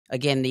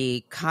again,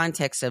 the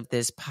context of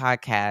this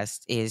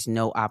podcast is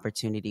no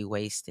opportunity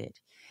wasted.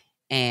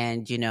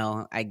 And,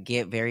 I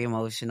get very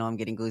emotional. I'm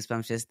getting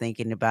goosebumps just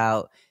thinking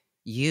about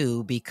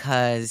you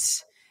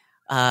because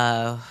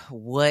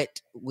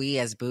what we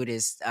as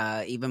Buddhists,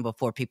 even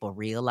before people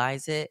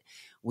realize it,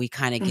 we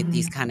kind of get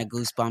these Mhm. kind of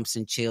goosebumps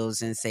and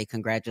chills and say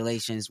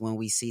congratulations when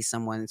we see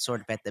someone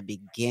sort of at the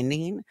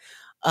beginning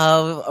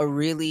of a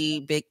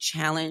really big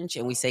challenge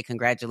and we say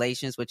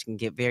congratulations, which can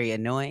get very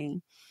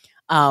annoying.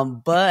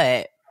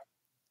 But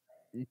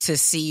to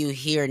see you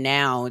here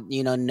now,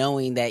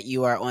 knowing that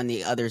you are on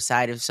the other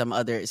side of some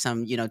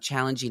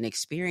challenging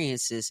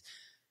experiences,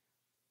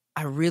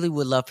 I really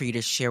would love for you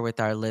to share with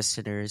our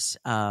listeners,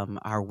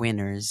 our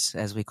winners,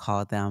 as we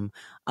call them,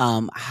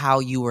 how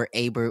you were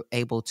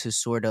able to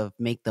sort of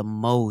make the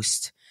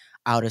most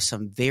out of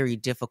some very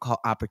difficult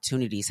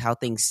opportunities, how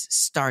things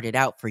started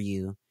out for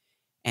you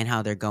and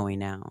how they're going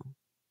now.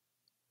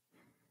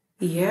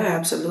 Yeah,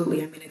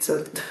 absolutely. I mean,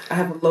 I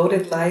have a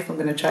loaded life. I'm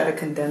going to try to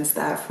condense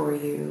that for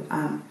you.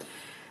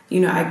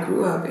 I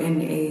grew up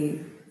in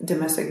a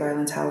domestic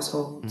violence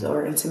household Mm.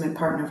 or intimate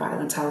partner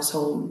violence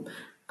household.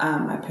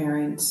 My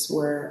parents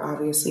were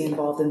obviously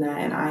involved in that,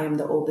 and I am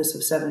the oldest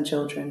of 7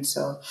 children.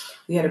 So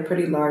we had a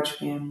pretty large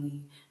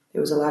family.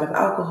 There was a lot of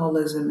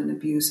alcoholism and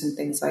abuse and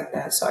things like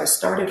that. So I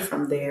started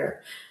from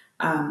there,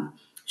 um,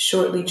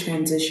 shortly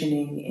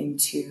transitioning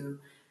into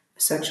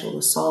sexual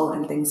assault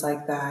and things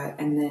like that.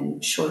 And then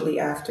shortly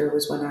after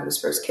was when I was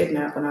first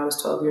kidnapped when I was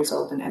 12 years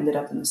old and ended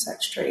up in the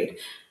sex trade.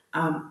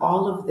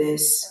 All of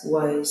this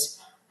was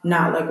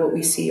not like what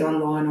we see on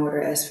Law and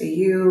Order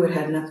SVU. It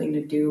had nothing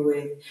to do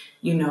with,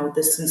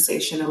 the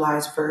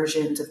sensationalized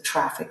versions of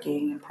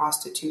trafficking and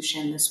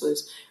prostitution. This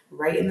was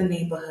right in the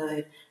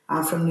neighborhood.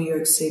 I'm from New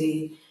York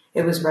City.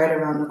 It was right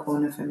around the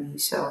corner for me.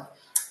 So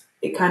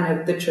it kind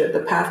of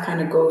the path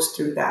kind of goes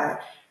through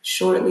that.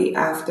 Shortly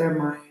after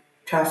my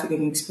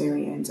trafficking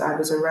experience, I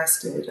was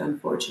arrested,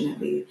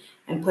 unfortunately,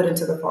 and put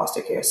into the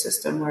foster care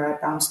system where I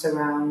bounced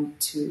around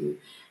to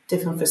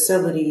different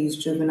facilities,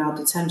 different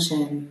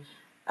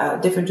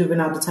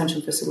juvenile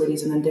detention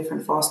facilities, and then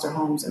different foster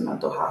homes and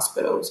mental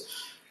hospitals.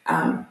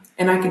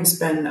 And I can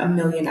spend a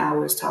million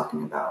hours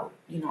talking about,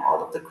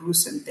 all of the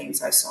gruesome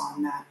things I saw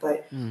in that.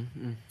 But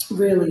Mm-hmm.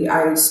 really,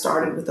 I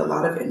started with a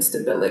lot of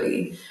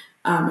instability.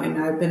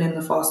 And I've been in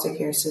the foster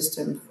care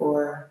system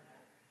for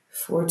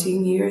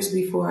 14 years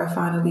before I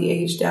finally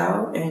aged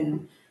out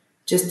and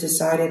just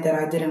decided that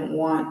I didn't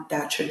want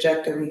that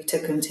trajectory to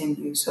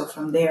continue. So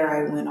from there,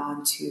 I went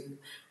on to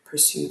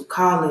pursue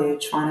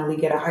college, finally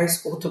get a high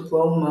school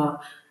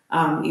diploma,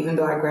 even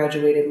though I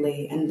graduated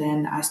late. And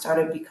then I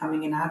started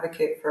becoming an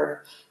advocate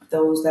for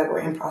those that were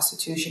in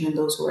prostitution and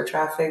those who were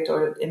trafficked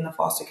or in the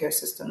foster care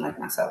system, like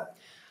myself.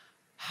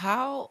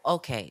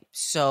 Okay.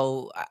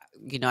 So,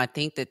 I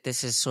think that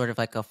this is sort of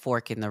like a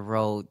fork in the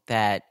road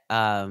that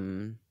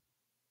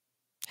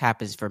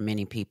happens for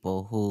many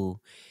people who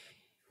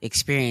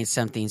experience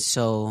something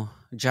so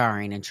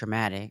jarring and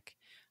traumatic.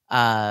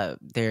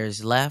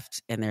 There's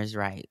left and there's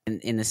right,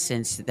 in the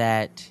sense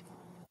that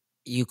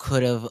you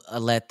could have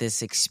let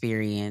this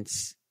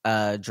experience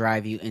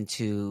drive you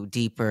into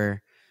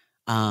deeper,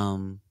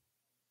 um,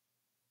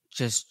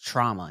 just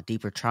trauma,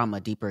 deeper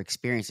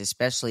experience.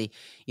 Especially,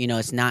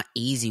 it's not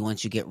easy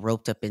once you get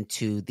roped up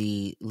into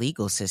the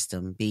legal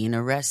system, being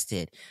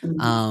arrested, Mhm.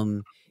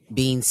 um,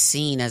 being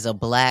seen as a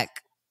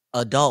Black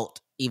adult,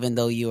 even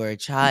though you were a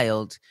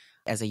child,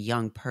 as a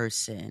young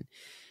person.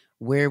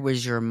 Where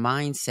was your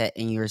mindset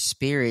and your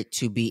spirit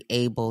to be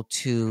able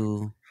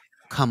to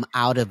come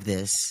out of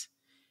this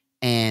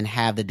and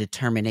have the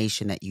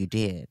determination that you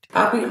did?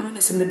 I'll be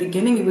honest, in the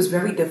beginning, it was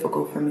very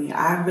difficult for me.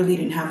 I really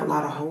didn't have a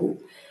lot of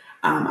hope.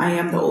 I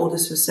am the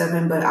oldest of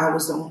 7, but I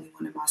was the only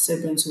one of my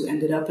siblings who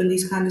ended up in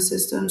these kind of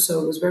systems. So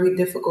it was very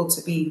difficult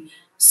to be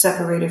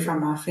separated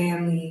from my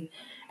family.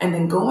 And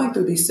then going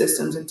through these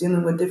systems and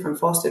dealing with different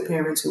foster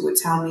parents who would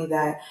tell me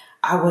that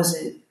I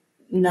wasn't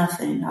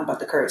nothing. I'm about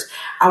to curse.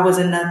 I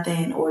wasn't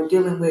nothing, or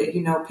dealing with,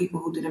 people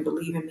who didn't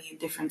believe in me in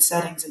different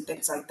settings and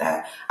things like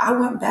that. I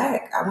went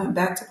back. I went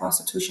back to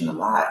prostitution a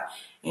lot.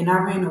 And I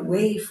ran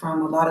away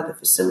from a lot of the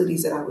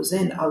facilities that I was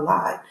in a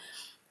lot.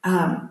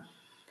 Um,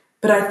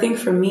 but I think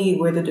for me,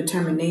 where the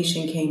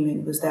determination came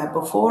in was that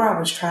before I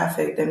was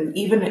trafficked, and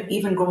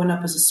even growing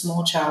up as a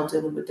small child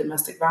dealing with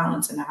domestic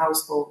violence in the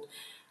household,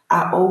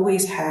 I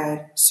always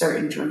had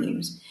certain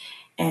dreams.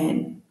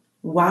 And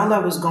while I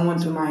was going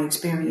through my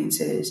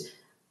experiences,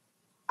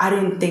 I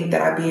didn't think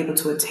that I'd be able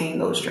to attain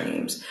those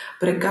dreams.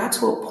 But it got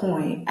to a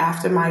point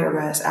after my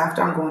arrest,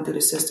 after I'm going through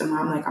the system,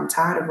 I'm like, I'm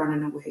tired of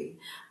running away.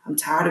 I'm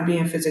tired of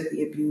being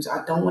physically abused.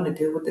 I don't want to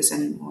deal with this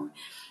anymore.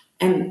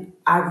 And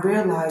I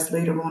realized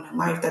later on in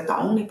life that the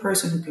only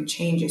person who can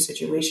change your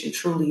situation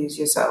truly is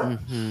yourself.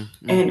 Mm-hmm.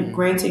 And Mm-hmm.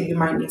 granted, you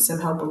might need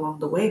some help along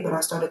the way, but I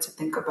started to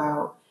think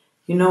about,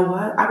 you know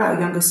what? I got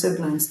younger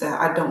siblings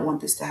that I don't want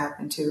this to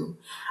happen to.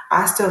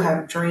 I still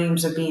have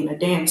dreams of being a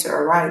dancer,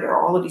 a writer,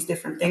 all of these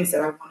different things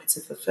that I wanted to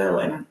fulfill.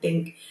 And I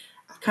think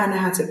I kind of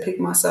had to pick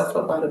myself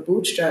up by the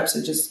bootstraps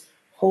and just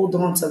hold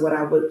on to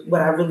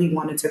what I really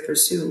wanted to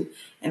pursue.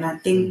 And I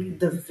think Mhm.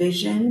 the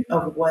vision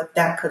of what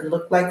that could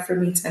look like for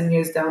me 10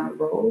 years down the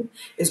road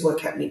is what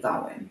kept me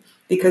going.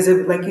 Because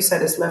like you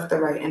said, it's left or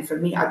right. And for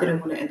me, I didn't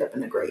want to end up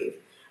in the grave.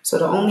 So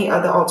the only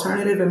other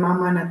alternative in my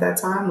mind at that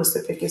time was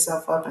to pick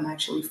yourself up and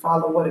actually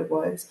follow what it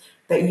was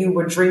that you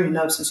were dreaming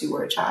of since you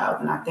were a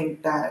child. And I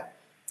think that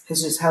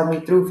has just held me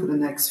through for the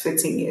next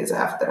 15 years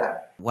after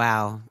that.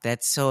 Wow,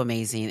 that's so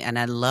amazing. And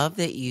I love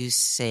that you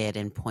said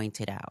and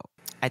pointed out.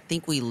 I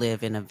think we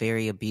live in a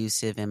very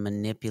abusive and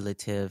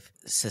manipulative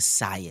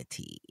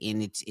society,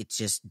 and it's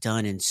just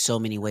done in so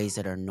many ways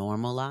that are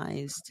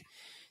normalized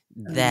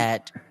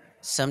that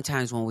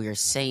sometimes when we are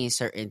saying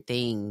certain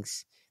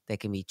things that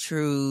can be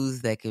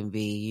truths, that can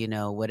be,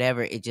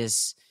 whatever, it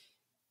just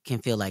can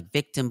feel like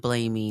victim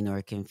blaming, or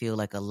it can feel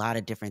like a lot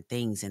of different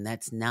things. And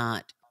that's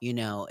not,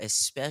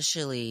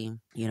 especially,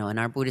 in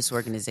our Buddhist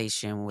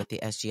organization with the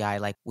SGI,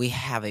 like we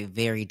have a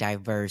very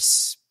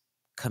diverse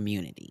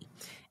community.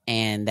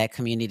 And that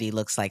community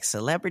looks like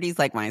celebrities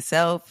like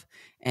myself,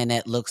 and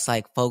it looks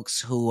like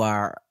folks who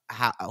are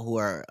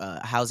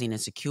housing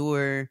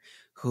insecure,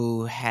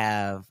 who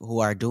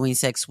are doing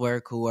sex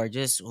work, who are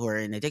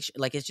in addiction.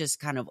 Like it's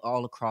just kind of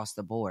all across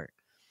the board.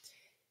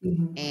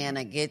 Mhm. And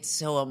I get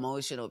so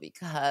emotional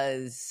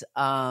because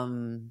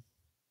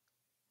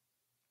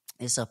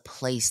it's a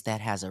place that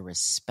has a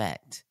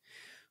respect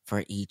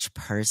for each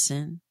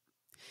person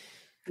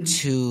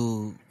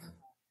to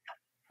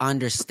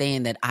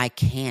understand that I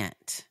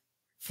can't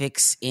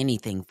fix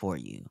anything for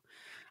you.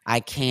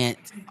 I can't.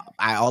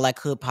 All I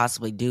could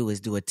possibly do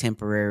is do a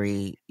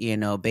temporary,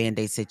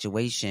 band-aid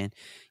situation,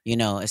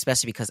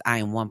 especially because I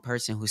am one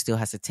person who still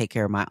has to take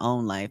care of my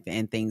own life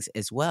and things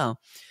as well.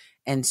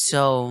 And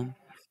so,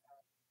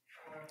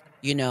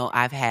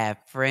 I've had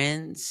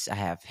friends,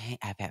 I've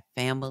had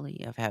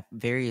family, I've had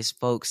various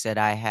folks that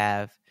I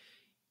have,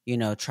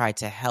 tried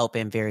to help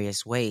in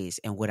various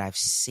ways. And what I've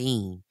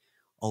seen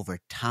over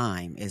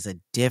time is a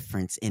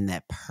difference in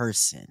that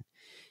person,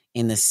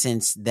 in the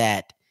sense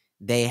that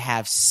they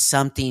have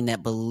something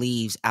that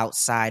believes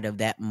outside of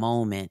that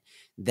moment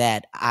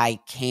that I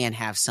can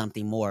have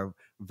something more,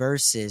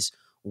 versus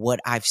what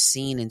I've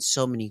seen in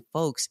so many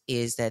folks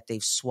is that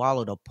they've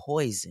swallowed a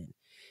poison,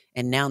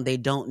 and now they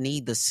don't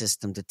need the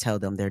system to tell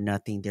them they're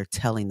nothing. They're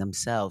telling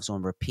themselves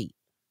on repeat.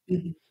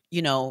 Mhm.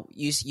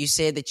 You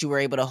said that you were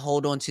able to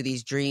hold on to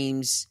these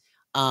dreams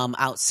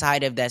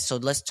outside of that. So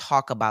let's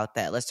talk about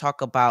that. Let's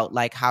talk about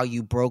like how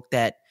you broke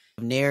that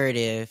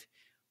narrative.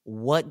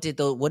 What do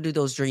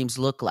those dreams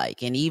look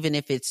like? And even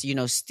if it's,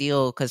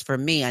 still, because for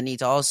me, I need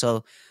to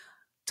also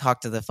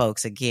talk to the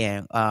folks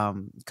again,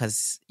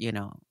 because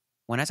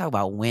when I talk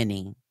about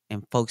winning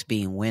and folks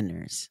being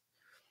winners,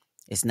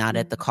 it's not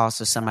at the cost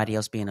of somebody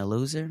else being a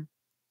loser.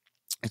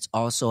 It's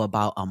also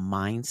about a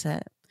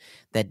mindset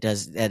that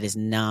is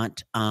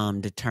not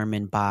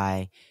determined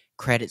by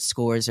credit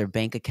scores or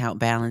bank account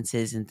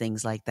balances and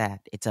things like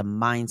that. It's a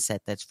mindset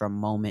that's from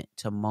moment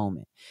to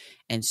moment.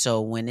 And so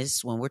when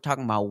we're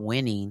talking about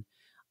winning,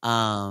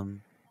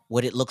 um,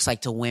 what it looks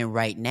like to win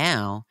right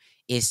now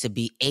is to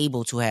be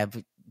able to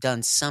have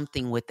done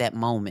something with that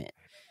moment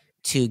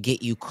to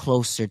get you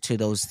closer to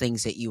those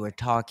things that you were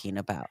talking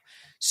about.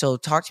 So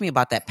talk to me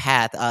about that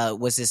path.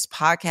 Is this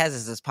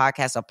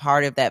podcast a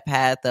part of that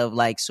path of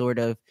like sort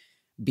of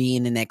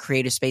being in that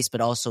creative space,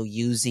 but also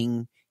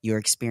using your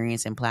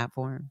experience and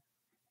platform?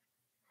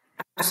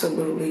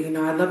 Absolutely.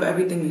 I love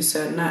everything you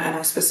said, and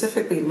I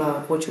specifically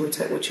love what you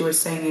were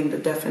saying in the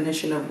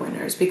definition of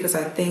winners, because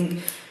I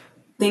think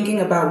thinking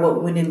about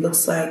what winning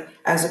looks like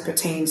as it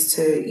pertains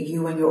to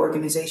you and your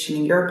organization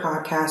and your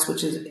podcast,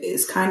 which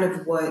is kind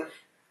of what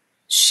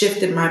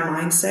shifted my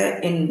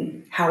mindset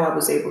in how I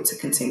was able to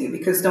continue.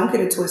 Because don't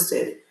get it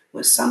twisted.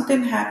 When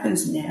something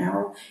happens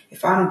now,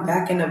 if I'm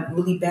back in a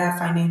really bad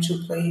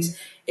financial place,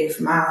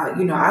 if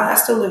I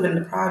still live in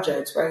the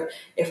projects, right?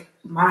 If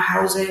my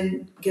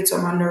housing gets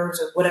on my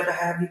nerves or whatever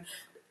have you,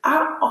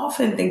 I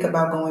often think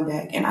about going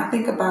back, and I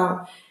think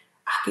about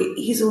I could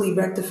easily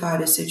rectify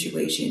this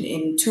situation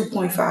in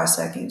 2.5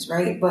 seconds,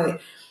 right?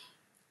 But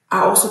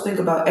I also think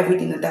about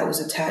everything that was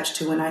attached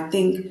to. And I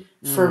think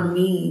for Mm.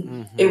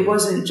 me, it Hmm.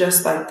 wasn't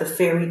just like the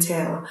fairy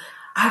tale.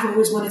 I've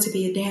always wanted to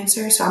be a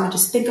dancer, so I'm gonna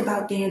just think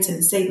about dancing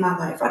and save my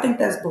life. I think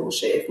that's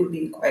bullshit, if we're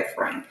being quite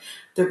frank.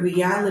 The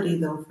reality,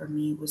 though, for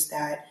me was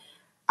that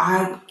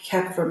I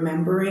kept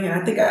remembering, and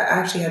I think I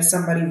actually had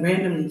somebody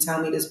randomly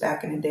tell me this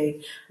back in the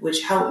day,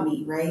 which helped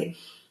me, right?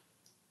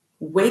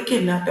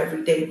 Waking up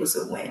every day was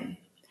a win.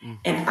 Hmm.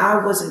 And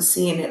I wasn't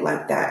seeing it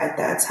like that at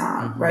that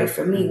time, right? Hmm.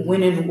 For me, Hmm.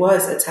 winning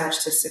was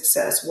attached to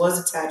success, was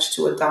attached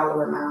to a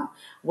dollar amount,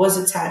 was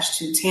attached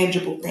to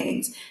tangible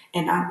things.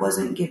 And I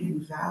wasn't giving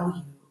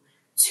value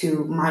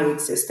to my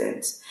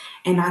existence.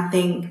 And I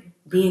think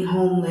being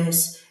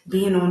homeless,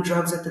 being on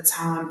drugs at the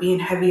time, being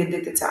heavy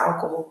addicted to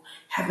alcohol,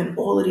 having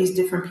all of these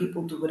different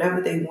people do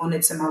whatever they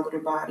wanted to my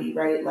little body,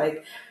 right?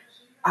 Like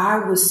I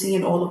was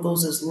seeing all of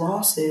those as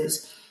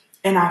losses.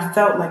 And I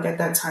felt like at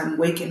that time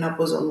waking up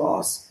was a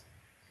loss.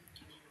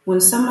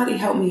 When somebody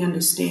helped me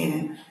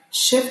understand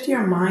Shift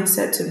your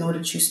mindset to know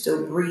that you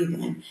still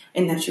breathing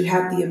and that you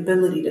have the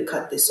ability to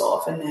cut this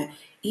off, and that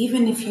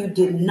even if you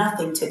did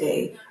nothing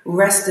today,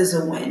 rest is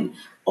a win.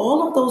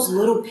 All of those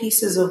little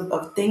pieces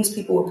of things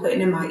people were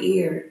putting in my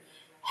ear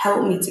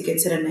helped me to get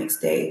to the next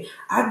day.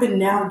 I've been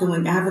now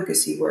doing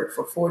advocacy work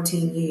for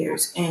 14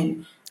 years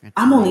and That's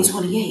I'm only amazing.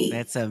 28,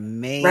 That's right? So I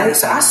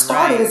amazing.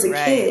 started Right, as a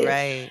right, kid,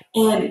 right.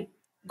 and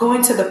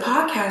going to the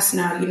podcast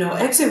now,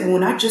 Exit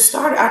Wound, I just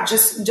started, I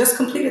just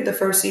completed the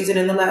first season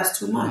in the last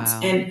 2 months.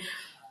 Wow. And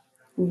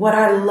what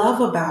I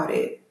love about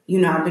it,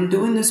 I've been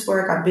doing this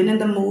work, I've been in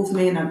the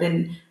movement, I've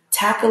been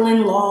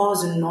tackling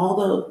laws and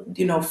all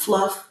the,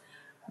 fluff,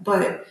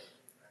 but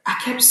I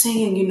kept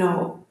saying,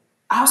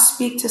 I'll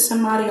speak to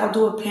somebody, I'll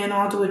do a panel,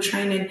 I'll do a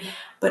training,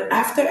 but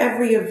after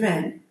every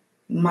event,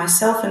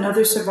 myself and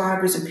other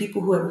survivors and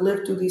people who have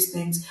lived through these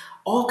things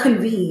all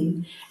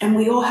convene and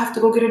we all have to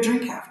go get a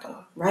drink after,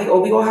 right?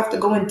 Or we all have to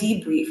go and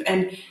debrief.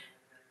 And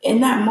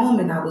in that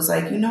moment, I was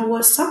like, you know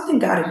what? Something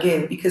got to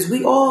give, because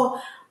we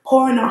all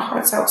pouring our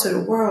hearts out to the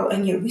world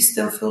and yet we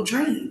still feel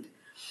drained.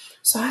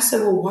 So I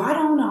said, well, why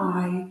don't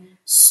I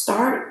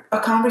start a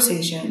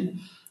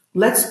conversation?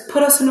 Let's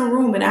put us in a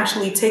room and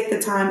actually take the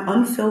time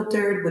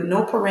unfiltered with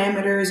no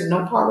parameters and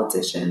no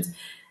politicians.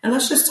 And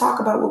let's just talk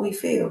about what we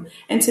feel.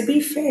 And to be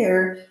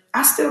fair,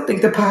 I still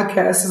think the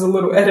podcast is a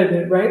little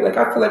edited, right? Like,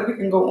 I feel like we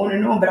can go on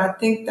and on, but I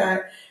think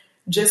that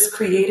just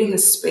creating a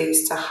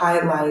space to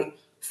highlight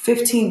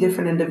 15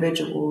 different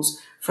individuals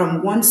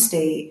from one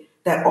state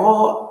that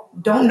all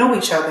don't know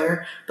each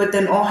other, but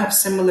then all have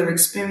similar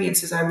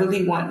experiences. I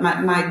really want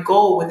my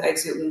goal with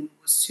Exit Wound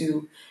was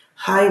to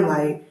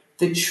highlight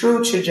the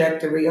true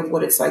trajectory of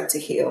what it's like to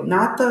heal.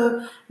 Not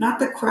the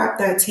crap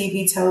that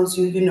TV tells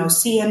you,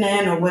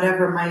 CNN or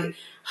whatever might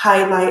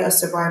highlight a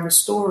survivor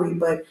story,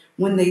 but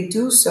when they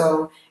do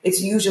so,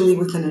 it's usually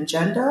with an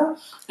agenda,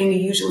 and you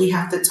usually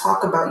have to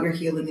talk about your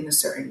healing in a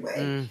certain way.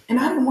 Mm, And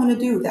I didn't want to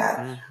do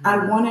that. I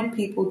mm-hmm. wanted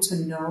people to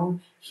know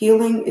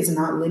healing is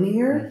not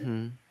linear.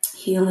 Mm-hmm.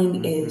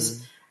 Healing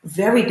is Mm-hmm.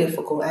 very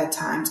difficult at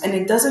times. And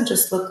it doesn't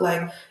just look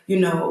like,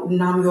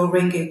 Nam Yo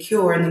Renge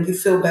cure and then you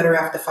feel better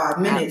after 5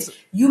 minutes. Abs-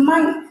 You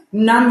might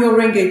Nam Yo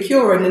Renge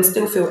cure and then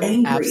still feel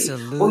angry. Or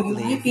you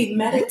might absolutely. be You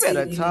better meditating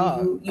and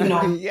talk.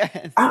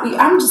 Yes.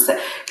 I'm just,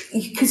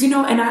 because,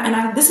 and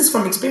I, this is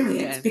from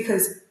experience, Yes.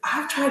 because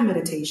I've tried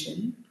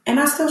meditation and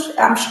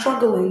I'm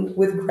struggling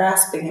with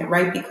grasping it,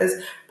 right? Because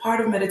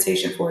part of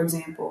meditation, for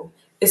example,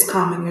 is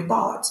calming your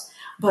thoughts.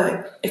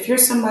 But if you're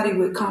somebody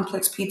with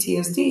complex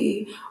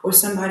PTSD or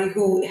somebody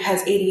who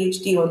has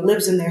ADHD or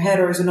lives in their head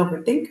or is an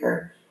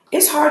overthinker,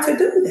 it's hard to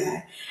do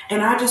that.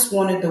 And I just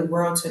wanted the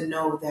world to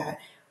know that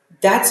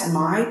that's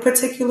my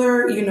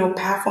particular,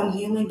 path on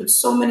healing. But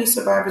so many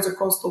survivors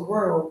across the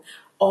world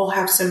all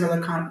have similar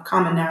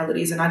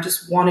commonalities. And I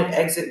just wanted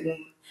Exit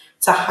Wound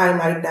to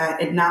highlight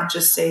that and not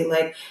just say,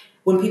 like,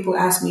 when people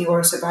ask me,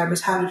 or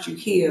survivors, how did you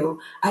heal?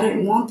 I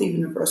didn't want the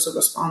universal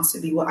response to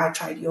be, well, I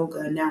tried yoga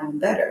and now I'm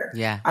better.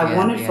 Yeah, I yeah,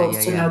 wanted yeah, yeah,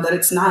 folks to yeah. know that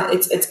it's not,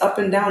 it's up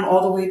and down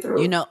all the way You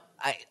through. know,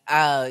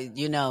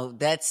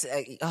 that's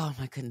oh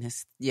my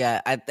goodness.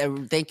 Yeah, I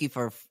thank you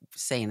for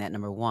saying that.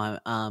 Number one,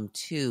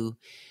 two,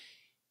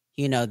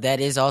 that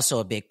is also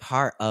a big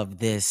part of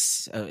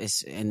this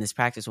is in this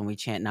practice when we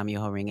chant Nam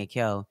Myoho Renge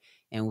Kyo,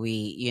 and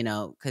we,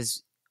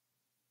 because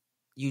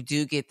you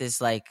do get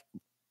this like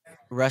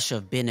rush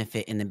of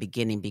benefit in the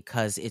beginning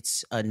because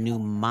it's a new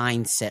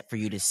mindset for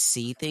you to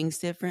see things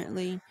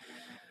differently.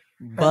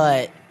 Right.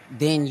 But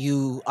then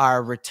you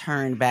are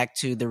returned back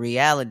to the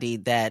reality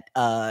that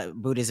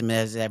Buddhism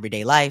is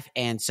everyday life,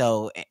 and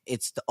so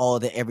it's all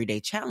the everyday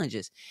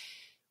challenges.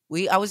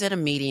 I was at a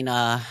meeting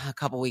a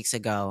couple weeks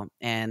ago,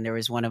 and there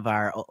was one of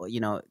our,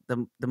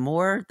 the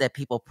more that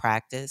people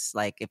practice,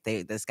 like if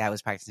this guy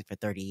was practicing for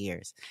 30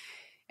 years.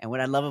 And what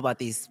I love about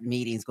these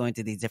meetings, going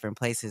to these different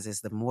places,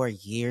 is the more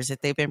years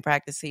that they've been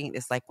practicing,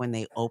 it's like when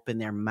they open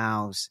their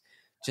mouths,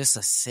 just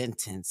a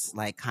sentence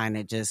like kind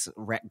of just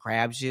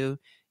grabs you,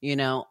 you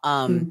know.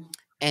 Hmm.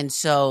 And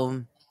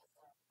so,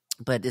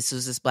 but this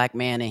was this black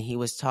man, and he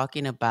was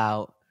talking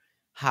about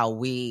how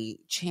we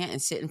chant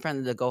and sit in front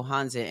of the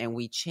Gohanzen, and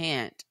we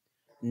chant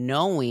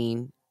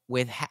knowing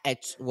with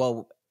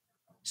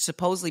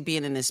supposedly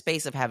being in this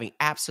space of having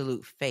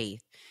absolute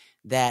faith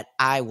that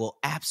I will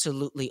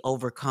absolutely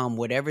overcome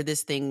whatever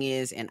this thing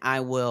is, and I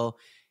will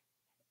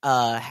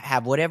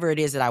have whatever it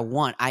is that I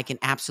want. I can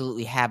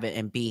absolutely have it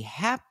and be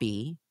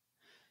happy.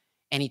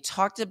 And he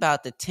talked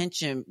about the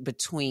tension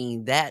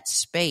between that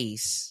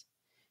space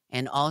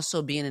and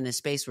also being in a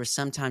space where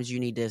sometimes you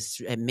need to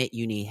admit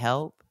you need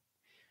help,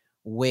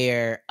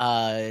 where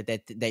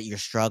that you're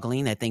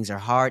struggling, that things are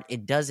hard.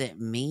 It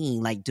doesn't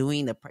mean like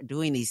doing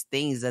these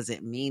things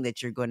doesn't mean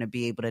that you're going to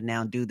be able to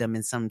now do them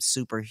in some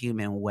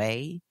superhuman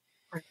way.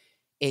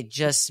 It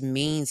just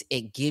means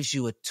it gives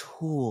you a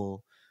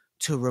tool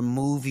to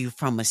remove you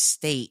from a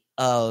state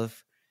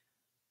of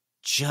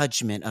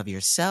judgment of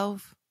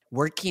yourself,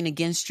 working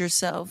against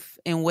yourself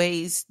in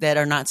ways that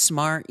are not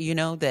smart,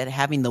 that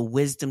having the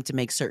wisdom to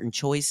make certain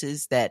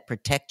choices that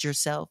protect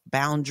yourself,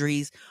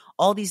 boundaries,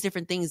 all these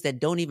different things that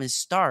don't even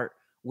start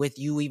with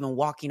you even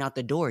walking out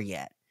the door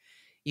yet.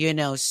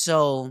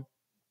 So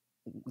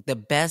the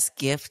best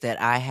gift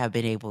that I have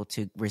been able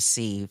to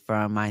receive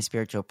from my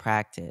spiritual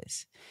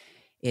practice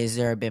is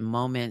there have been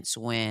moments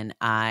when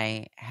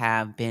I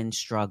have been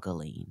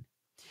struggling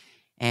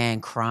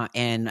and cry,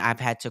 and I've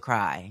had to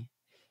cry.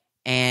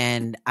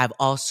 And I've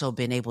also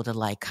been able to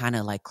like kind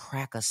of like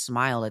crack a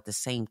smile at the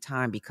same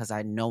time because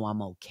I know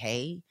I'm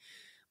okay.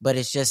 But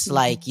it's just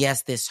like, Mhm.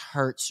 yes, this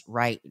hurts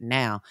right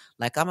now.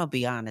 Like, I'm gonna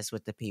be honest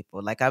with the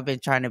people. Like, I've been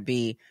trying to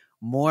be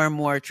more and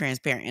more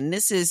transparent. And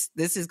this is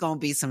gonna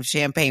be some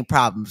champagne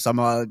problems. So I'm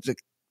gonna just,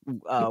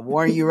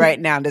 warn you right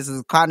now. This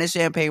is kind of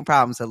champagne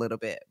problems a little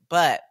bit.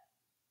 But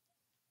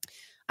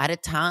at a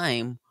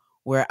time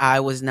where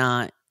I was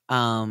not,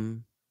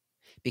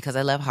 because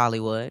I left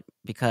Hollywood,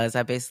 because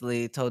I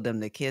basically told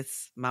them to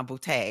kiss my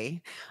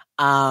booty,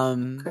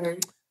 um, Okay.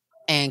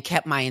 and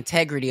kept my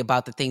integrity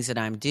about the things that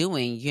I'm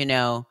doing,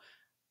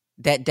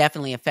 that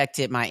definitely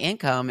affected my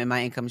income and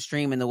my income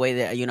stream and the way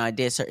that, I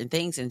did certain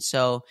things. And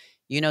so,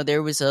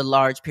 there was a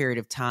large period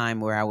of time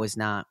where I was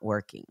not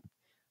working,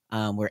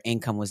 where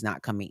income was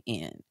not coming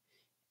in.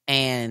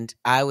 And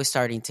I was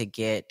starting to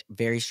get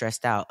very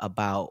stressed out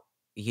about,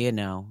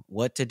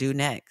 what to do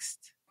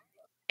next.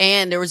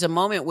 And there was a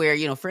moment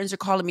where, friends are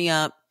calling me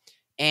up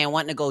and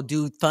wanting to go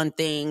do fun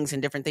things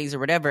and different things or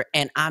whatever.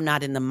 And I'm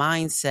not in the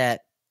mindset,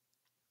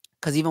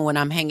 because even when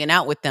I'm hanging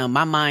out with them,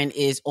 my mind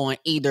is on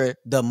either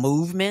the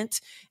movement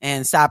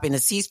and stopping the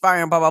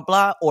ceasefire and blah, blah,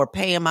 blah, or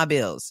paying my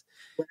bills.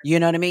 You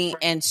know what I mean?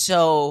 And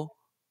so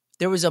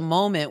there was a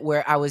moment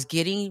where I was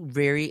getting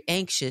very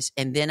anxious.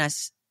 And then I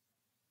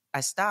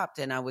stopped,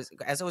 and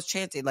as I was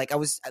chanting, like I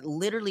was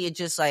literally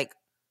just like,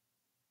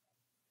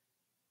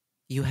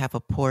 you have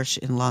a Porsche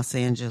in Los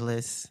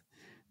Angeles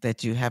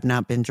that you have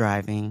not been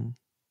driving.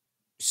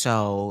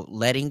 So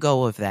letting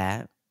go of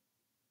that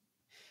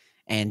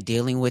and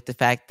dealing with the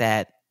fact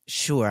that,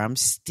 sure, I'm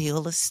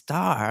still a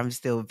star, I'm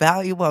still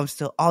valuable, I'm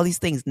still all these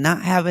things.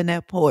 Not having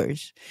that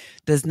Porsche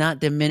does not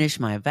diminish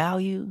my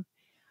value.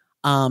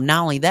 Not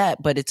only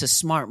that, but it's a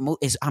smart move.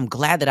 I'm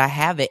glad that I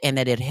have it and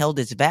that it held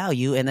its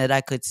value and that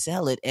I could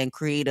sell it and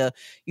create a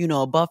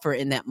buffer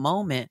in that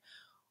moment.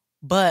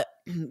 But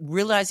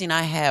realizing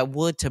I had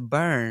wood to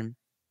burn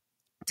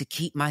to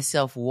keep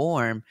myself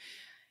warm,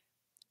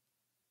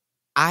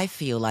 I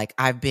feel like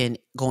I've been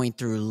going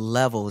through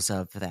levels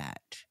of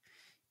that,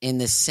 in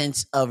the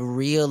sense of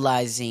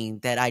realizing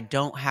that I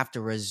don't have to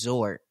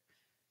resort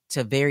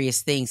to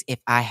various things if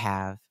I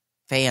have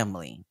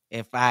family,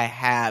 if I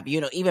have,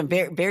 even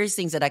various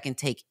things that I can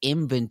take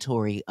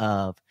inventory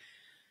of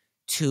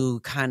to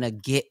kind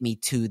of get me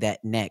to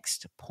that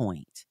next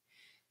point.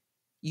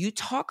 You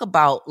talk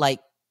about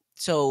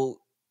so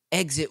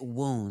exit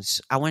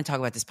wounds. I want to talk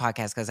about this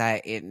podcast because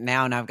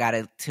now and I've got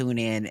to tune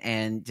in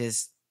and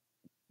just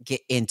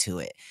get into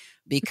it,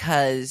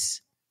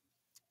 because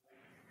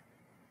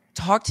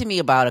talk to me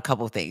about a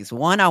couple of things.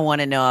 One, I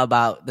want to know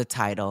about the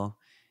title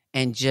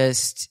and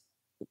just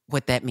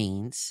what that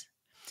means.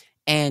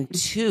 And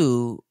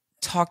two,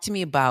 talk to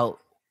me about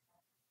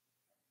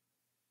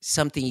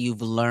something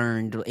you've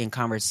learned in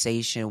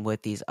conversation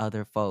with these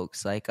other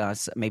folks, like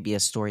maybe a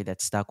story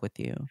that stuck with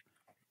you.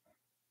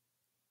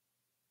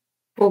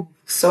 Well,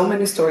 so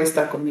many stories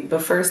stuck with me.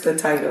 But first, the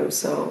title.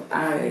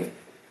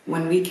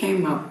 When we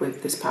came up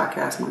with this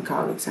podcast, my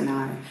colleagues and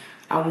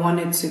I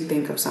wanted to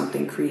think of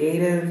something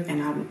creative,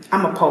 and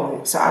I'm a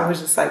poet, so I was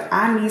just like,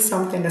 I need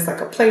something that's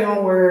like a play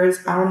on words.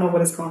 I don't know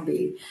what it's going to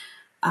be.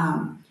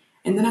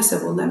 And then I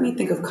said, well, let me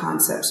think of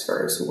concepts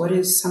first. What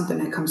is something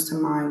that comes to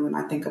mind when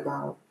I think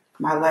about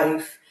my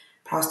life,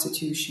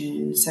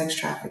 prostitution, sex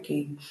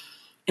trafficking?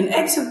 And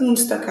exit wound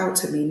stuck out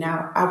to me.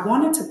 Now, I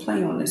wanted to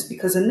play on this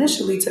because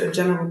initially, to the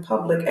general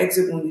public,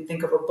 exit wound, you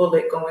think of a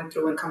bullet going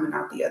through and coming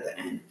out the other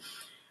end.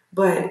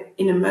 But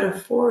in a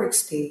metaphoric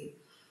state,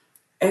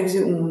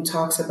 exit wound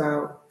talks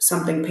about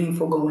something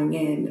painful going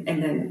in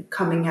and then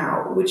coming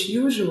out, which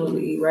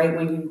usually, right,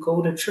 when you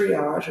go to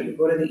triage or you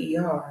go to the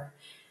ER,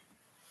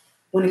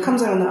 when it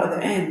comes out on the other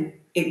end,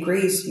 it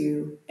grazes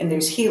you and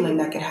there's healing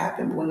that can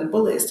happen. But when the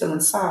bullet is still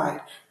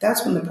inside,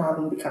 that's when the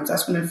problem becomes,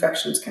 that's when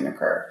infections can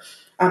occur.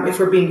 If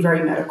we're being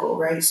very medical,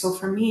 right? So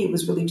for me, it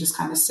was really just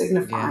kind of Yeah.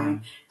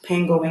 signifying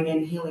pain going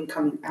in, healing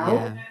coming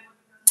out.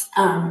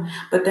 Yeah.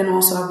 But then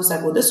also I was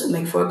like, well, this will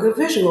make for a good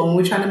visual when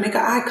we're trying to make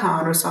an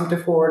icon or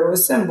something for it or a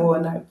symbol.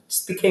 And that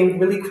just became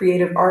really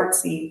creative,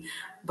 artsy.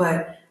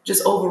 But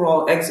just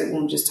overall, exit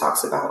wound just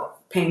talks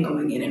about pain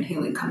going in and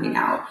healing coming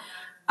out.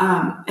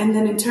 And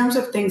then in terms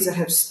of things that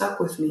have stuck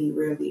with me,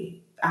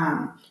 really,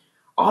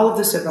 all of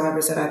the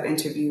survivors that I've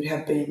interviewed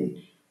have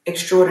been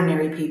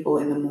extraordinary people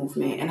in the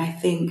movement. And I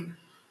think,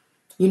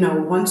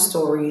 one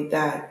story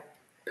that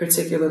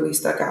particularly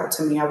stuck out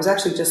to me, I was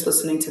actually just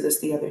listening to this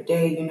the other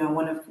day.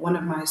 One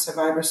of my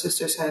survivor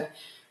sisters had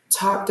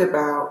talked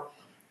about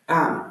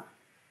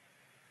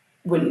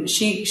when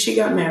she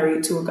got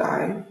married to a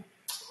guy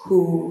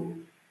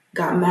who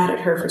got mad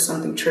at her for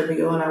something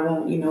trivial, and I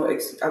won't,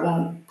 I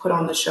won't put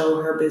on the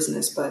show her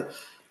business, but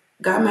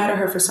got mad at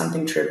her for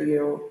something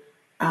trivial.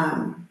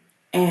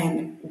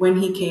 And when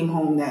he came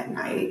home that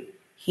night,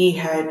 he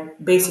had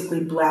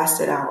basically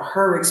blasted out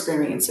her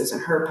experiences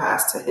and her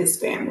past to his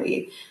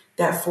family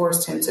that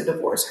forced him to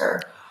divorce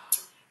her.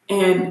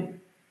 And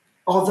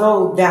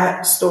although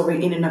that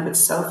story in and of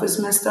itself is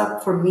messed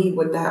up, for me,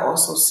 what that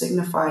also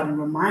signified and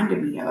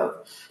reminded me of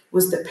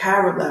was the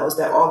parallels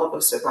that all of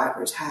us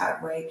survivors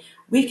have, right?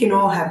 We can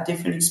all have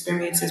different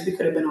experiences. We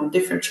could have been on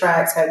different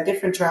tracks, had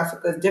different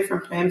traffickers,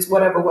 different plans,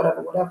 whatever,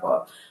 whatever,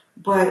 whatever.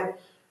 But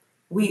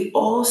we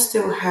all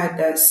still had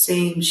that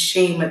same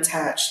shame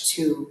attached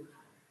to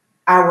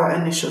our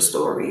initial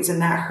stories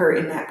and that hurt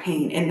and that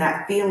pain and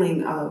that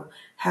feeling of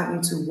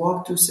having to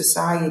walk through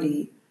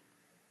society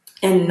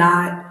and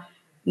not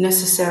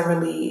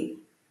necessarily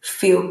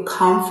feel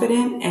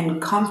confident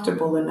and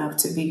comfortable enough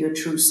to be your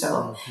true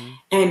self. Hmm.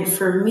 And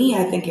for me,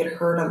 I think it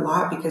hurt a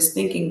lot because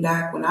thinking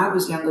back when I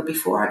was younger,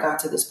 before I got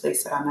to this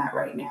place that I'm at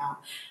right now,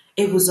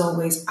 it was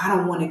always, I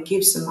don't want to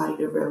give somebody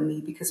the real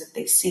me because if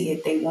they see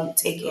it, they won't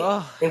take it.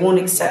 Oh, They won't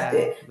accept yeah,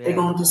 it. They're yeah.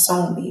 going to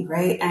disown me,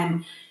 right?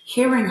 And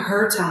hearing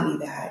her tell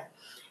me that,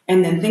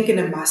 and then thinking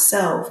of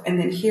myself, and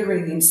then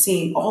hearing and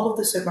seeing all of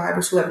the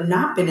survivors who have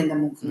not been in the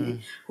movement,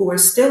 Mm. who are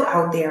still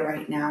out there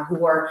right now,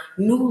 who are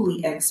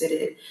newly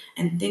exited,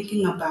 and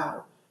thinking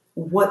about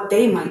what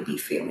they might be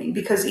feeling.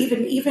 Because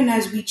even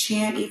as we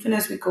chant, even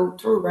as we go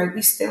through, right,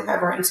 we still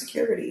have our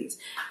insecurities.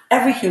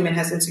 Every human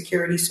has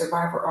insecurities,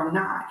 survivor or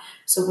not.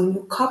 So when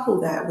you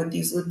couple that with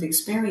these lived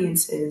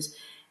experiences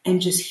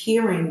and just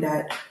hearing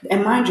that,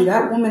 and mind you,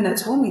 that woman that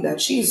told me that,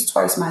 she's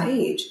twice my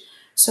age.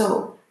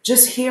 So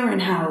just hearing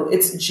how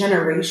it's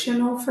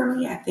generational for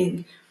me, I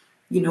think,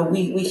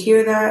 we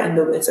hear that and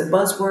it's a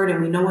buzzword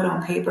and we know it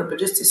on paper, but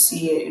just to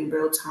see it in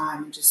real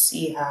time and just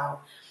see how,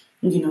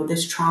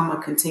 this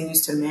trauma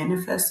continues to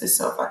manifest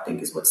itself, I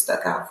think is what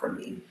stuck out for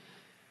me.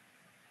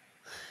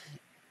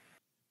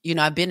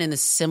 I've been in a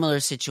similar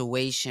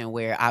situation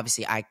where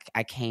obviously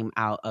I came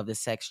out of the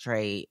sex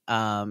trade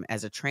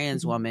as a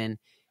trans Mhm. woman,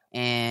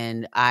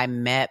 and I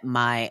met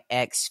my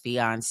ex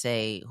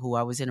fiance who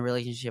I was in a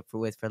relationship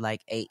with for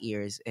like 8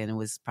 years, and it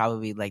was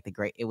probably like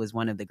it was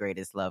one of the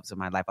greatest loves of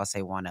my life. I'll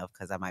say one of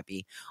because I might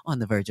be on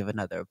the verge of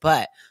another,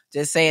 but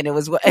just saying it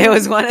was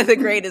one of the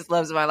greatest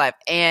loves of my life,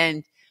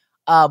 and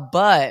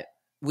but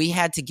we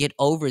had to get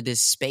over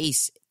this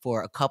space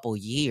for a couple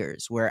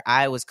years where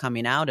I was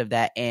coming out of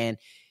that, and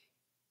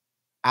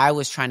I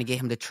was trying to get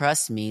him to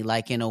trust me,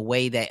 like in a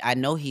way that I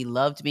know he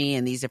loved me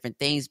and these different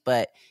things,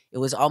 but it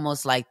was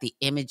almost like the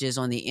images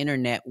on the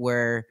internet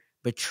were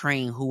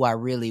betraying who I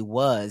really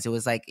was. It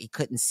was like he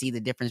couldn't see the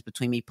difference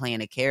between me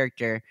playing a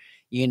character,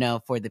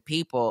 for the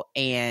people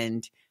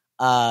and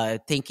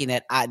thinking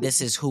that this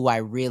is who I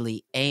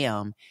really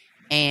am.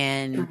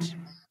 And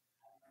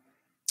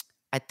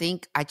I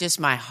think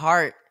my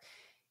heart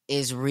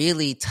is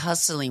really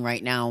tussling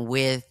right now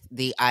with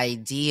the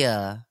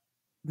idea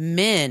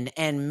men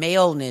and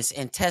maleness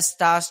and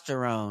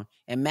testosterone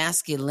and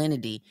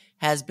masculinity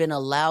has been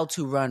allowed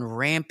to run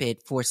rampant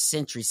for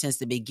centuries since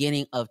the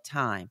beginning of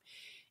time.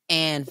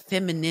 And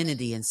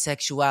femininity and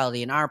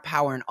sexuality and our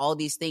power and all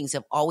these things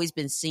have always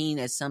been seen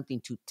as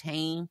something to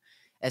tame,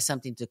 as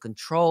something to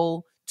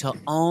control, to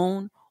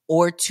own,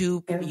 or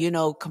to,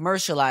 Yeah.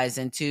 commercialize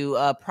and to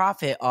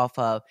profit off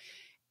of.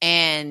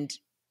 And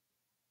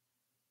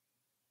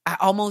I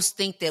almost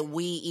think that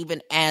we,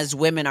 even as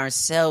women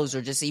ourselves,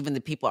 or just even the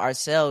people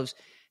ourselves,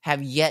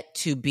 have yet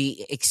to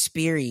be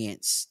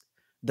experienced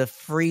the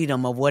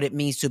freedom of what it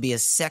means to be a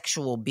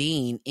sexual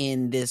being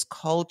in this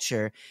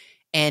culture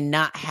and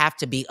not have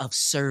to be of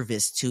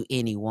service to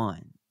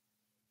anyone.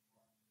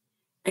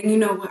 And you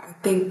know what? I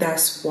think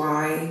that's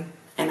why,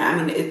 and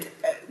I mean,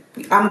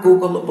 I'm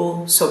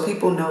Googleable, so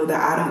people know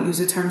that I don't use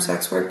the term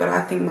sex work, but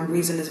I think my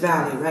reason is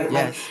valid, right?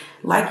 Yes.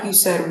 Like you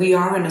said, we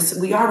are in a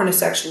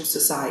sexual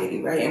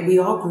society, right? And we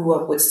all grew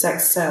up with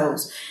sex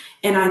selves.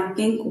 And I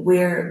think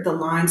where the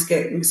lines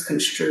get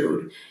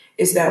misconstrued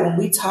is that when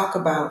we talk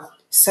about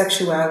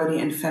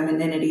sexuality and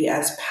femininity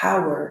as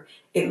power,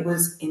 it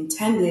was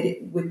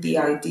intended with the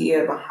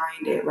idea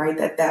behind it, right?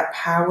 That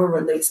power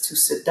relates to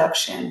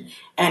seduction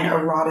and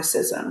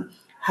eroticism.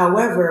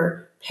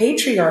 However,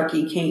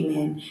 patriarchy came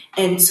in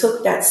and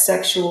took that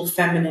sexual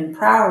feminine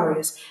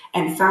prowess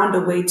and found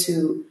a way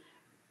to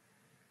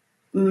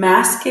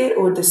mask it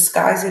or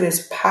disguise it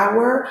as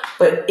power,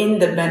 but in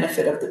the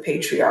benefit of the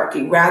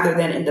patriarchy rather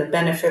than in the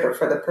benefit or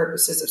for the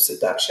purposes of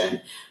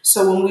seduction.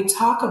 So when we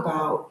talk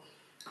about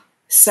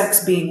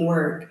sex being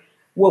work,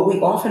 what we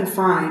often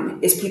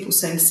find is people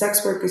saying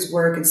sex work is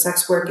work and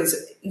sex work is,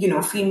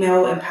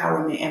 female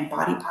empowerment and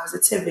body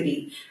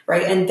positivity,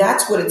 right? And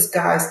that's what it's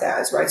guised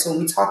as, right? So when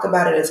we talk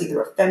about it as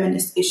either a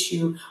feminist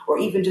issue or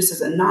even just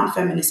as a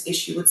non-feminist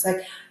issue, it's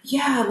like,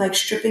 yeah, like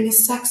stripping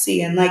is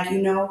sexy. And like,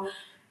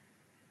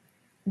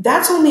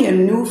 that's only a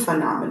new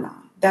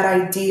phenomenon. That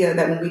idea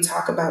that when we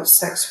talk about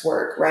sex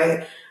work,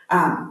 right?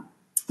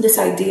 This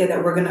idea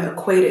that we're going to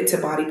equate it to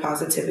body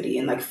positivity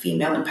and like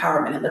female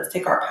empowerment and let's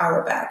take our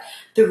power back.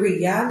 The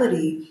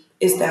reality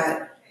is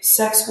that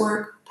sex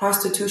work,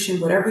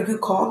 prostitution, whatever you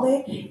call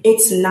it,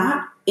 it's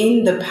not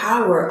in the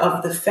power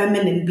of the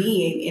feminine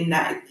being in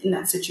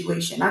that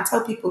situation. I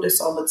tell people this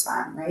all the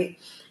time, right?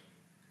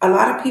 A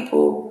lot of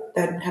people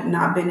that have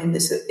not been in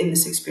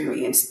this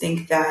experience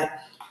think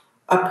that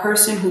a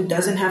person who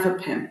doesn't have a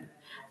pimp,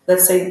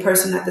 let's say the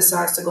person that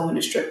decides to go in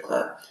a strip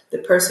club, the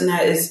person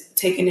that is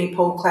taking their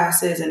pole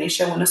classes and they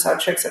showing us our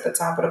tricks at the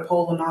top of the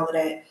pole and all of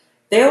that,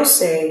 they'll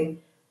say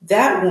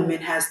that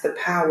woman has the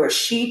power.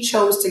 She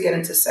chose to get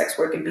into sex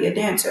work and be a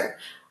dancer.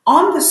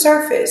 On the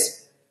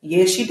surface,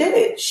 yeah, she did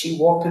it. She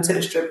walked into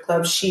the strip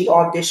club, she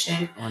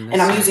auditioned, On the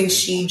and I'm using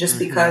she surface. just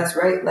because,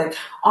 right? Like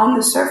on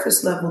the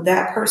surface level,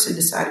 that person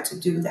decided to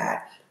do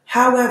that.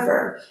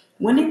 However,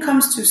 when it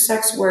comes to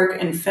sex work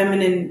and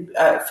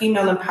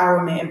female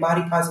empowerment and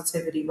body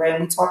positivity, right?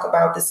 And we talk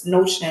about this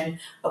notion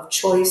of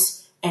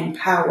choice and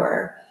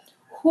power.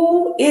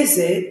 Who is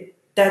it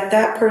that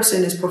that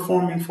person is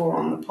performing for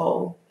on the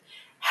pole?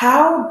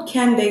 How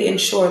can they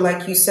ensure,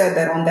 like you said,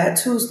 that on that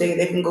Tuesday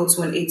they can go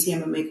to an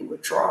ATM and make a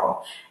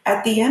withdrawal?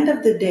 At the end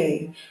of the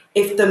day,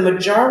 if the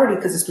majority,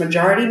 because it's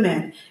majority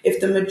men, if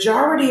the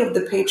majority of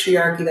the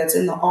patriarchy that's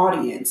in the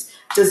audience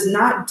does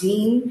not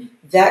deem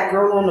that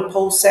girl on the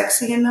pole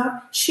sexy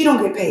enough, she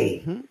don't get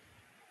paid, Mm-hmm.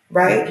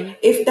 right? Mm-hmm.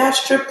 If that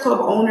strip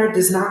club owner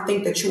does not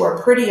think that you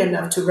are pretty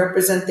enough to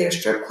represent their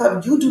strip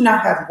club, you do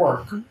not have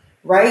work, Mm-hmm.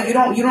 right? You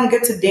don't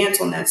get to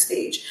dance on that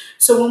stage.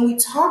 So when we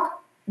talk,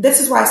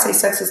 this is why I say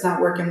sex is not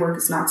work and work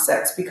is not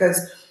sex,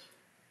 because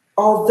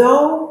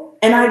although,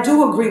 and I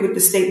do agree with the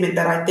statement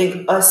that I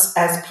think us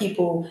as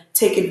people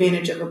take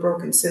advantage of a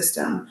broken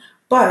system,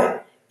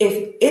 but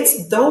if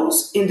it's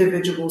those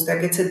individuals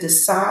that get to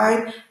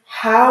decide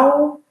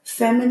how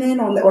feminine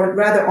or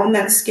rather on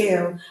that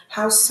scale,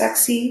 how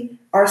sexy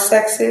our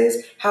sex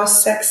is, how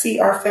sexy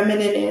our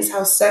feminine is,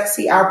 how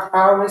sexy our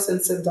prowess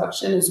and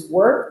seduction is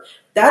work,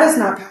 that is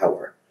not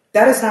power.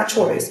 That is not It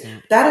choice.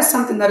 isn't. That is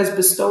something that is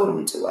bestowed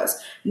onto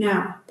us.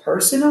 Now,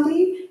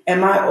 personally,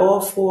 am I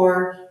all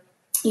for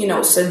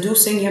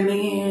seducing your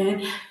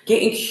man,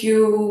 getting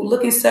cute,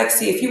 looking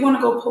sexy? If you want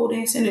to go pole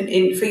dancing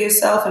and for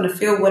yourself and to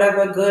feel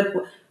whatever good,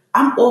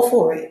 I'm all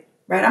for it,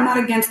 right? I'm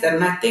not against that.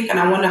 And I think, and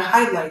I want to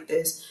highlight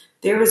this,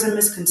 there is a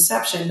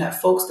misconception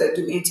that folks that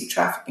do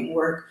anti-trafficking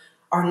work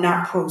are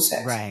not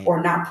pro-sex Right.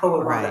 or not Right.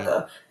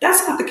 pro-erotica.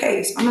 That's not the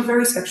case. I'm a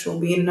very sexual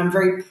being and I'm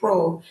very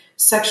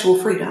pro-sexual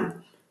freedom,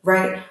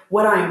 right?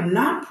 What I am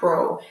not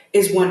pro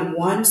is when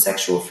one,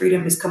 sexual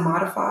freedom is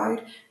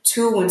commodified,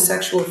 two, when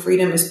sexual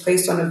freedom is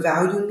placed on a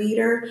value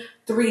meter,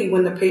 three,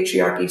 when the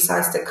patriarchy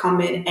decides to come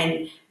in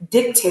and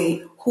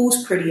dictate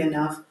who's pretty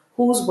enough,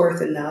 who's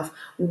worth enough,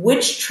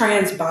 which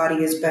trans body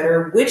is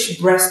better,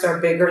 which breasts are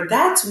bigger.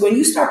 That's when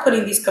you start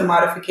putting these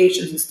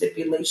commodifications and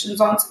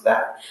stipulations onto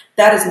that.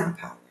 That is not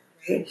power,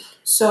 right?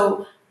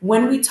 So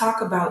when we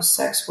talk about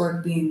sex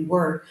work being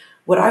work,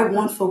 what I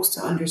want folks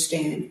to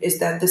understand is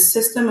that the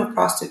system of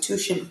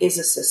prostitution is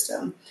a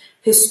system.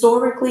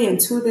 Historically and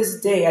to this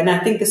day, and I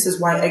think this is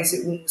why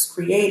Exit Wound was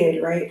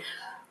created, right?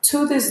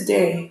 To this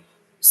day,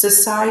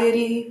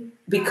 society,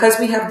 because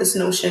we have this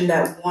notion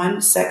that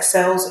one, sex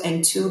sells,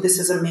 and two, this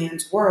is a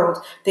man's world,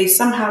 they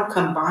somehow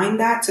combine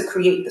that to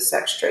create the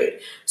sex trade.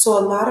 So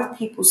a lot of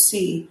people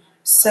see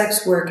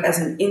sex work as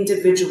an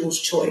individual's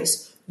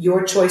choice,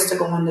 your choice to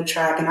go on the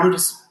track, and I'm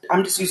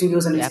just using you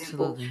as an Yeah,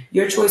 example. absolutely.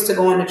 Your choice to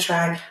go on the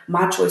track,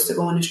 my choice to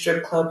go on the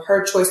strip club,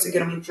 her choice to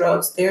get on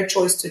drugs, their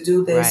choice to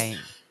do this. Right.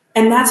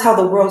 And that's how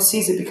the world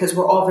sees it because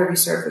we're all very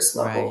surface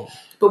level. Right.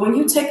 But when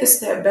you take a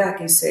step back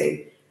and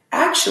say,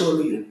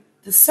 actually,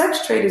 the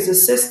sex trade is a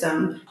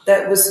system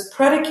that was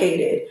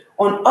predicated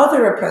on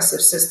other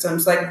oppressive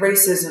systems like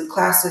racism,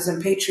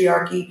 classism,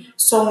 patriarchy,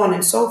 so on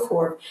and so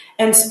forth.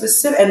 And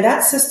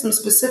that system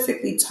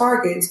specifically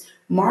targets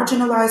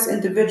marginalized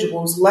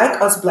individuals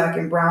like us black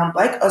and brown,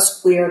 like us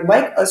queer,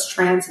 like us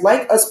trans,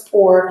 like us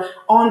poor,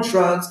 on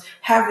drugs,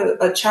 have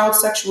a child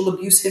sexual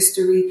abuse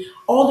history,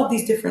 all of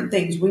these different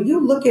things. When you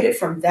look at it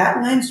from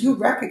that lens, you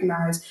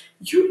recognize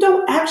you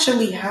don't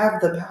actually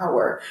have the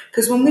power.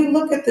 Because when we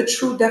look at the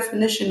true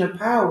definition of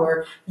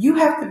power, you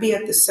have to be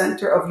at the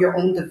center of your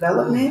own Ooh.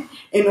 development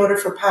in order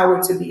for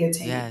power to be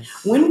attained. Yes.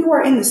 When you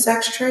are in the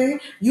sex trade,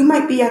 you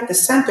might be at the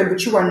center,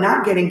 but you are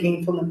not getting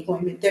gainful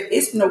employment. There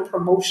is no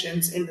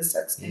promotions in the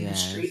sex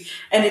industry. Yes.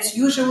 And it's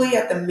usually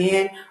at the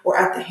man or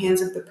at the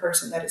hands of the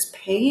person that is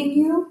paying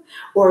you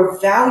or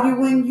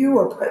valuing you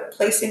or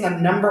placing a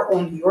number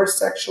on your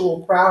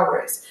sexual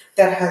prowess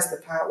that has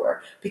the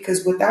power.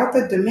 Because without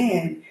the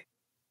demand,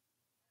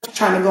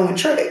 trying to go and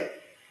trick.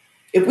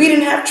 If we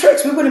didn't have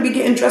tricks, we wouldn't be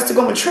getting dressed to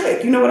go and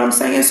trick. You know what I'm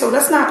saying? So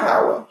that's not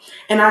power.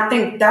 And I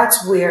think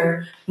that's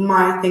where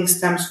my thing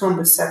stems from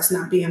with sex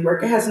not being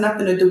work. It has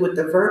nothing to do with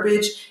the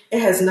verbiage. It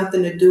has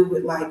nothing to do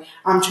with like,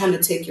 I'm trying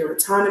to take your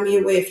autonomy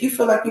away. If you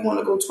feel like you want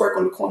to go twerk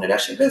on the corner,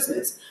 that's your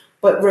business.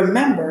 But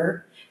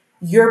remember,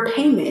 your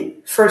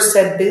payment for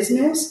said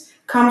business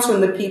comes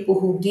from the people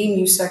who deem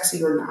you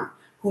sexy or not,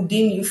 who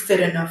deem you fit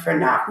enough or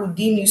not, who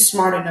deem you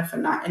smart enough or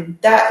not. And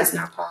that is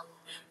not power.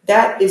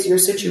 That is your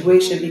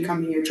situation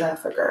becoming your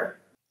trafficker.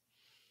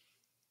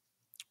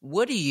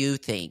 What do you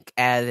think,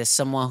 as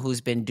someone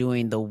who's been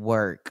doing the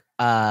work,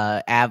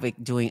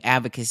 doing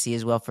advocacy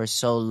as well for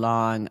so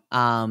long,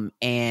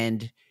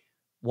 and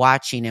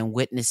watching and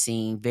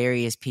witnessing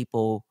various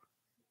people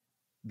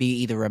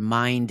be either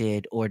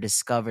reminded or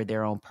discover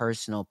their own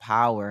personal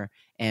power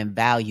and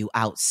value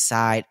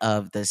outside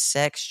of the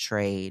sex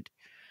trade?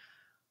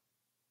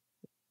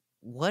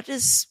 What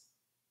does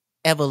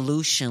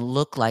evolution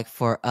look like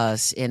for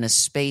us in a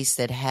space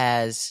that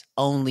has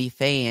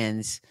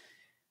OnlyFans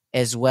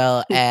as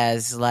well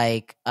as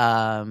like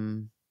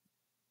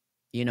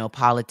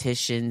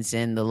politicians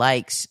and the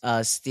likes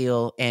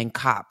still, and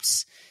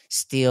cops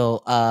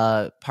still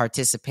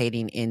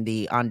participating in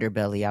the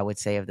underbelly, I would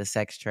say, of the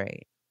sex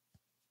trade?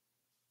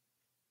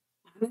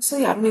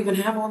 Honestly, I don't even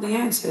have all the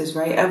answers,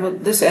 right?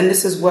 This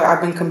is what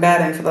I've been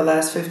combating for the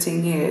last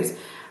 15 years.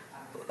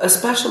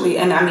 Especially,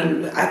 and I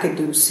mean, I could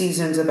do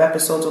seasons of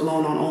episodes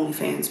alone on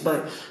OnlyFans,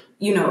 but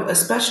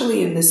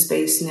especially in this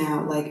space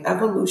now, like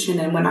evolution,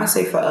 and when I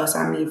say for us,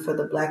 I mean for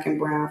the black and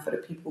brown, for the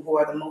people who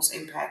are the most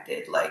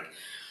impacted, like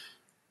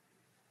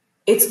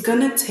it's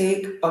gonna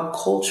take a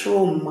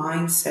cultural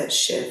mindset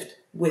shift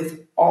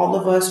with all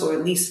of us, or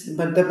at least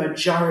the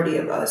majority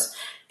of us,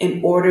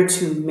 in order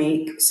to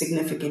make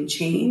significant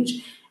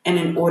change and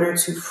in order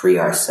to free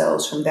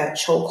ourselves from that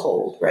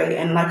chokehold, right?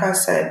 And like I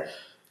said,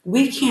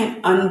 we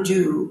can't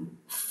undo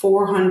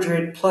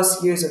 400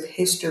 plus years of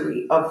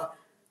history of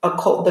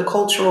the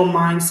cultural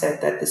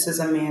mindset that this is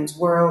a man's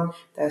world,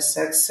 that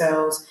sex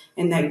sells,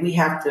 and that we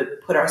have to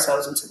put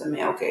ourselves into the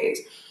male gaze.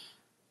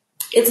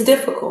 It's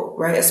difficult,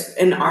 right?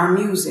 In our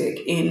music,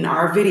 in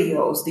our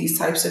videos, these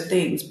types of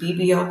things.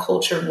 BBL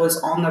culture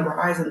was on the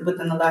horizon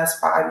within the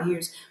last 5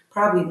 years,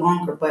 probably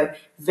longer, but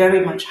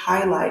very much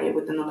highlighted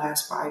within the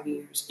last 5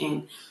 years.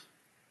 And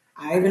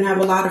I even have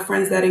a lot of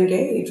friends that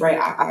engage, right?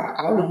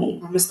 I don't, I'm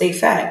gonna stay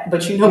fat,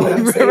 but you know what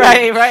I'm saying?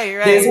 Right, right,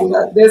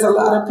 right. There's a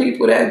lot of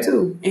people that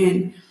do.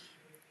 And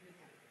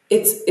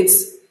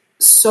it's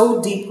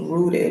so deep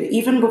rooted,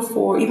 even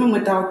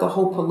without the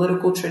whole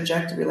political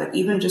trajectory, like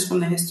even just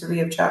from the history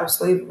of chattel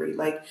slavery,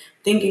 like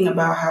thinking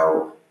about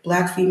how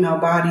black female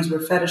bodies were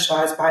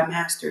fetishized by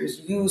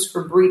masters, used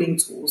for breeding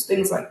tools,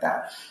 things like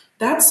that.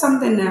 That's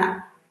something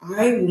that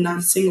I will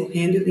not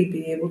single-handedly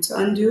be able to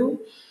undo.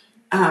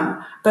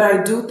 But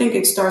I do think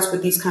it starts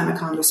with these kind of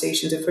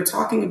conversations. If we're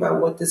talking about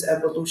what does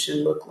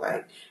evolution look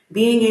like,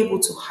 being able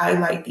to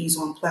highlight these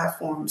on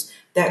platforms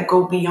that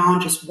go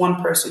beyond just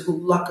one person who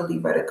luckily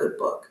read a good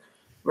book,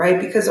 right?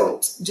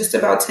 Because just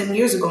about 10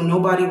 years ago,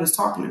 nobody was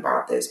talking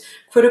about this.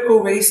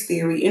 Critical race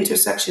theory,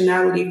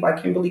 intersectionality by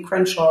Kimberly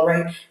Crenshaw,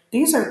 right?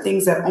 These are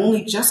things that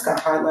only just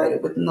got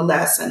highlighted within the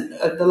last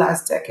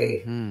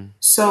decade. Mm-hmm.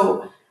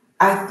 So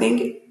I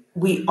think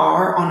we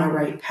are on a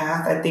right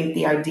path. I think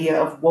the idea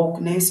of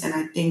wokeness, and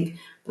I think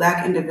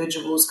Black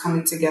individuals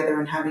coming together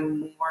and having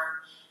more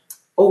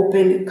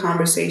open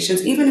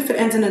conversations, even if it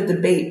ends in a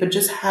debate, but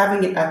just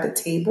having it at the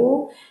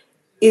table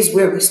is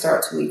where we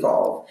start to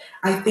evolve.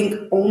 I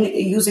think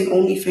only using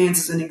OnlyFans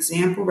as an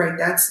example, right?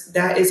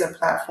 That is a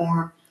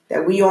platform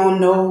that we all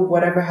know,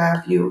 whatever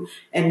have you,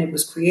 and it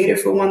was created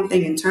for one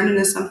thing and turned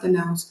into something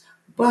else.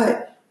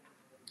 But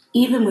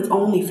even with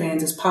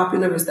OnlyFans, as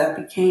popular as that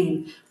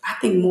became, I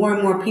think more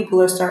and more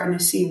people are starting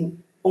to see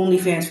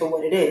OnlyFans for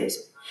what it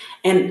is.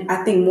 And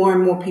I think more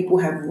and more people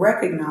have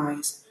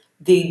recognized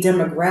the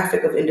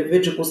demographic of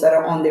individuals that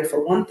are on there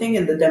for one thing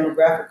and the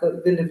demographic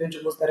of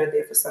individuals that are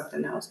there for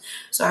something else.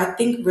 So I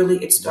think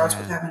really it starts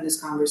with Yeah. having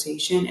this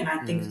conversation. And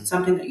I think Mm.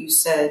 something that you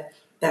said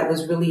that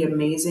was really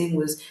amazing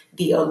was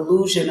the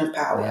illusion of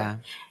power. Yeah.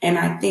 And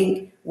I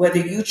think whether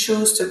you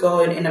choose to go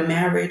in a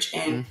marriage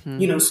and,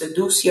 Mm-hmm.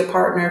 seduce your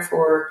partner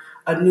for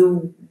a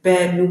new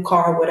bed, new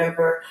car,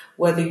 whatever,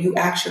 whether you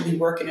actually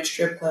work in a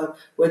strip club,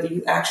 whether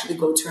you actually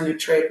go turn a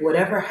trick,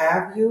 whatever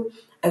have you,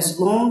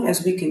 as long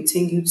as we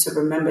continue to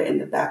remember in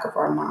the back of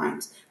our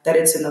minds that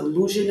it's an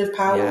illusion of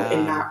power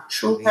and Yeah. not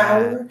true Yeah.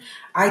 power,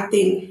 I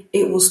think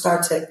it will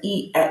start to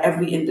eat at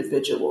every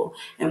individual.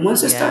 And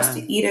once it starts Yeah.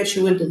 to eat at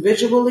you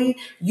individually,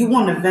 you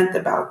want to vent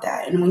about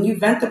that. And when you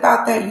vent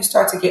about that, you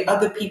start to get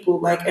other people,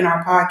 like in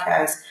our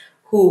podcast,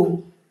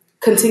 who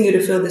continue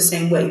to feel the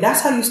same way.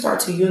 That's how you start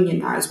to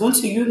unionize.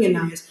 Once you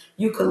unionize,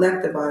 you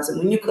collectivize. And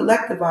when you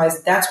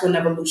collectivize, that's when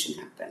evolution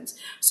happens.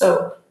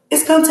 So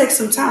it's going to take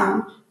some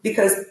time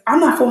because I'm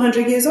not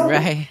 400 years old.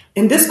 Right.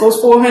 And this goes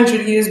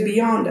 400 years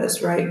beyond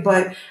us, right?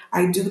 But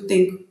I do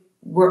think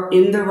we're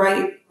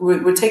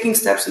taking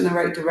steps in the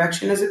right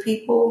direction as a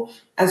people,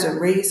 as a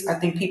race. I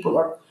think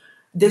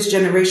this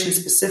generation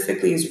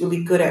specifically is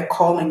really good at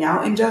calling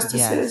out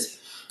injustices. Yes.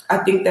 I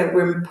think that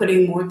we're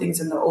putting more things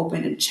in the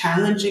open and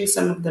challenging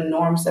some of the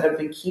norms that have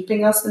been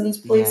keeping us in these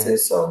places.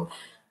 Yes. So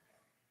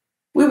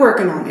we're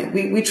working on it.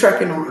 We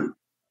trekking on.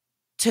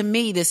 To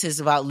me, this is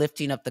about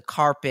lifting up the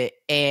carpet,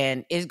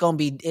 and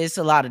it's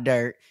a lot of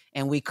dirt,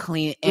 and we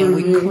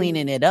Mm-hmm.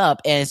 cleaning it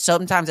up. And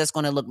sometimes that's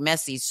going to look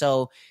messy.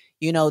 So,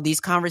 these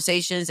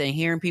conversations and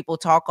hearing people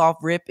talk off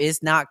rip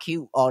is not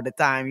cute all the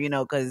time,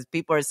 because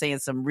people are saying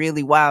some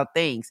really wild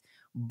things.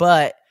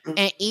 But,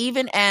 and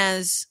even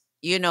as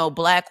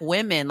Black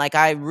women, like,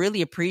 I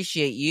really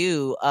appreciate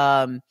you.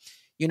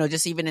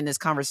 Just even in this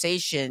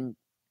conversation,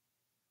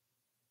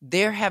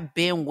 there have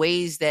been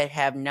ways that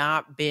have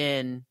not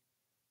been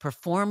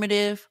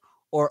performative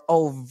or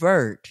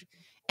overt.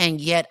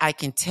 And yet I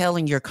can tell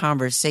in your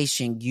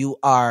conversation, you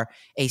are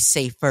a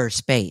safer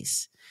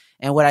space.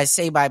 And what I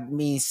say by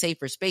mean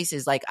safer space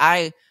is like,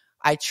 I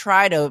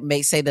try to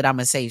say that I'm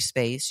a safe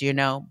space,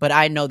 but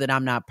I know that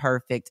I'm not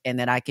perfect and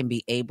that I can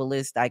be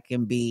ableist. I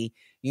can be,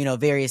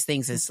 various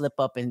things and slip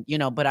up and,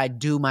 but I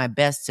do my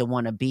best to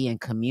want to be in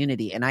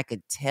community. And I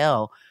could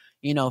tell,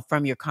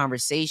 from your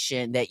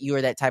conversation that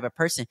you're that type of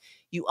person.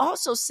 You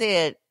also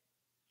said,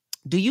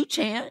 do you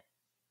chant?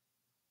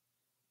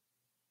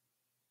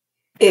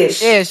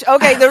 Ish. Ish.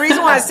 Okay, the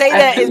reason why I say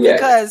that is Yeah.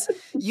 because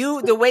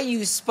the way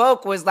you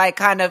spoke was like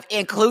kind of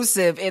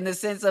inclusive in the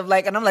sense of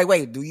like, and I'm like,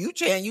 wait, do you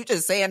chant? You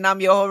just saying Nam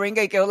Myoho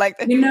Renge Kyo like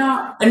that?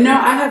 No,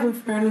 I have a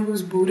friend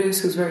who's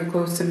Buddhist who's very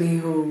close to me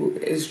who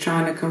is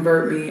trying to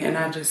convert me, and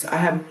I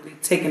haven't really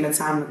taken the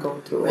time to go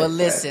through Well, it. But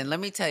listen,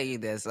 let me tell you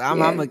this. yeah,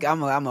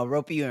 I'm a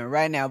rope you in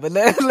right now. But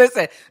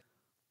listen,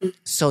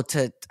 so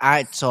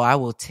I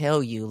will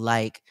tell you,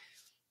 like,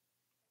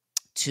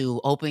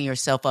 to open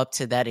yourself up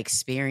to that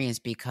experience,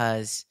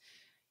 because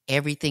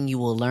everything you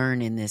will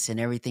learn in this and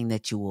everything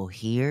that you will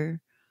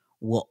hear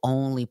will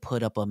only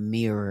put up a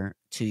mirror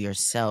to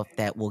yourself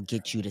that will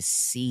get you to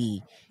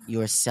see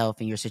yourself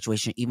and your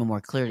situation even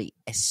more clearly,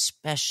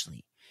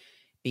 especially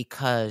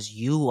because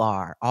you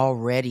are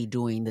already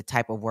doing the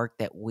type of work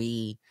that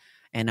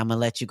and I'm going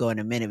to let you go in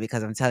a minute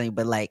because I'm telling you,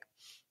 but like,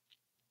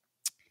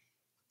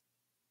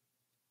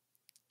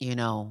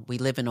 we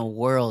live in a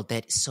world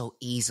that so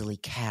easily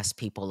casts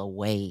people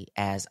away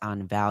as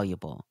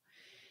unvaluable.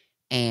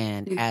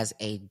 And as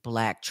a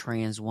Black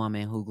trans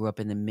woman who grew up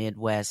in the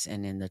Midwest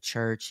and in the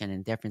church and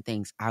in different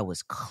things, I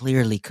was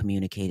clearly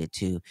communicated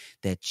to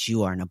that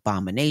you are an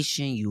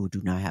abomination. You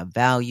do not have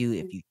value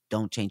if you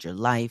don't change your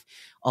life,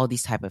 all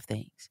these type of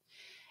things.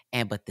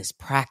 But this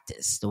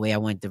practice, the way I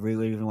went to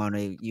really you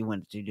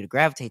wanted to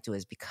gravitate to,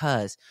 is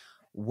because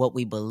what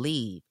we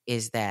believe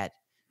is that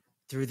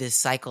through this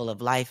cycle of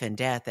life and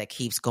death that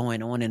keeps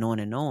going on and on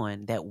and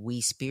on, that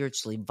we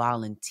spiritually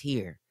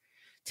volunteer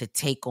to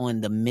take on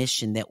the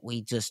mission that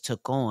we just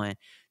took on,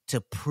 to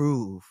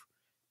prove,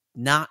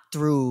 not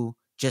through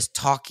just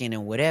talking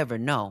and whatever,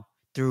 no,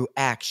 through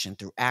action,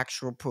 through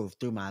actual proof,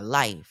 through my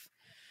life,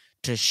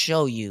 to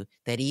show you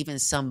that even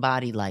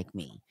somebody like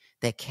me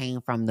that came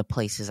from the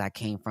places I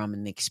came from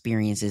and the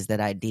experiences that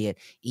I did,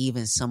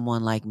 even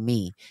someone like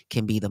me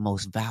can be the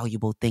most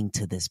valuable thing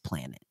to this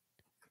planet.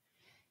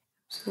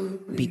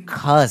 absolutely.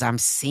 Because I'm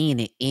seeing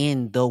it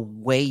in the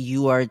way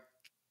you are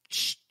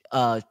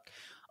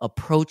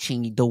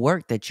approaching the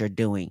work that you're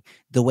doing,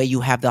 the way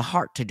you have the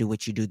heart to do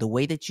what you do, the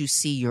way that you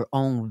see your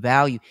own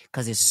value,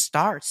 because it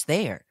starts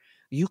there.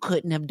 You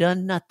couldn't have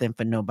done nothing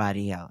for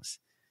nobody else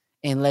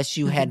unless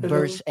you had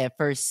at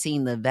first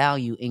seen the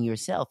value in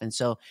yourself. And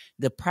so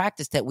the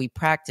practice that we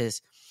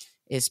practice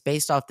is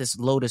based off this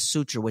Lotus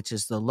Sutra, which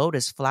is the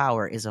lotus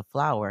flower is a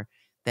flower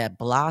that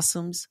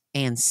blossoms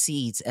and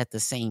seeds at the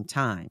same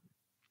time,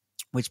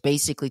 which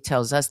basically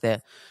tells us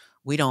that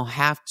we don't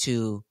have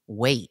to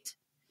wait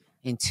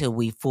until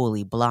we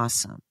fully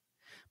blossom,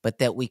 but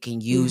that we can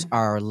use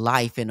our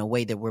life in a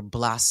way that we're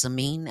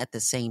blossoming at the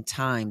same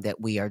time that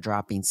we are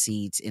dropping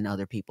seeds in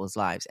other people's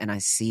lives. And I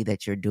see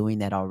that you're doing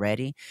that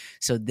already.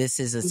 So this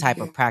is a type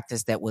of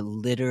practice that would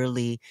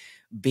literally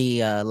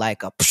be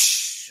like a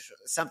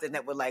something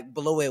that would like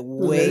blow it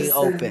way Listen,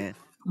 open.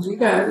 you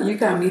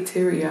got me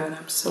teary eyed.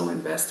 I'm so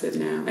invested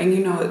now,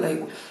 and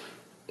like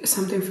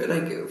something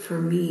for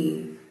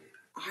me.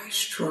 I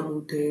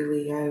struggle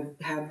daily.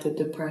 I have the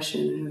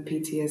depression and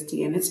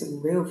PTSD, and it's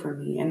real for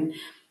me. And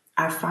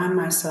I find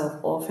myself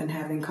often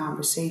having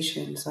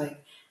conversations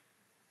like,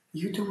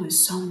 "You're doing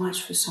so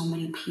much for so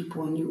many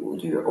people,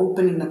 and you're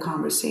opening the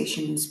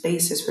conversation and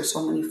spaces for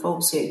so many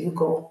folks. Yet you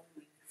go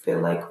feel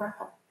like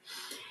crap."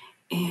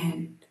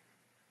 And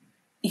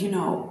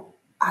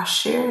I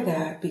share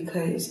that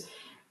because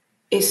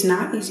it's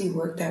not easy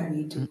work that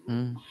we do.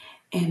 Mm-mm.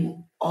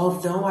 And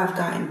although I've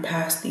gotten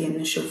past the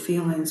initial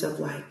feelings of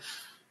like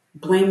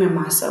blaming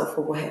myself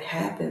for what had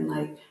happened,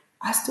 like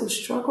I still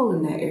struggle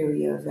in that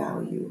area of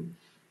value,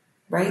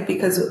 right?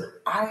 Because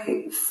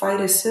I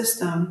fight a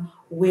system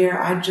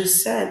where I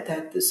just said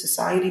that the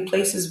society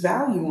places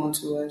value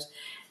onto us.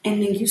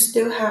 And then you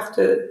still have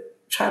to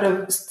try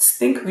to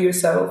think of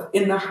yourself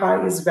in the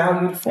highest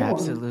valued form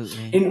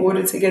Absolutely. in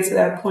order to get to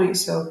that point.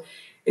 So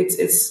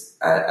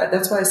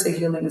that's why I say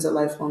healing is a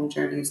lifelong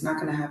journey. It's not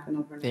going to happen It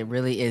overnight.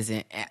 really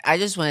isn't. I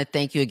just want to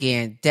thank you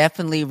again.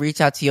 Definitely reach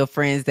out to your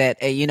friends that,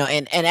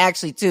 and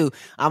actually too,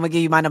 I'm going to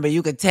give you my number.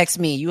 You can text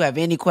me. You have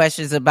any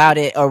questions about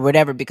it or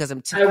whatever, because I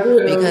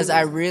because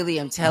I will. really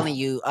am telling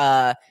you,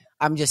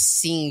 I'm just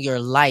seeing your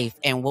life,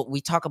 and what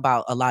we talk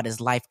about a lot is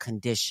life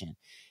condition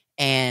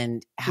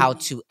and how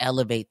to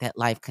elevate that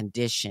life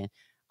condition.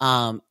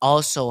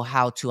 Also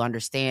how to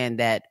understand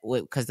that,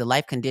 because the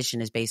life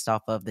condition is based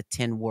off of the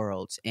 10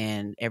 worlds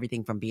and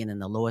everything from being in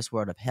the lowest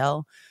world of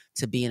hell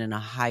to being in a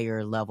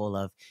higher level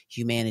of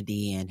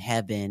humanity and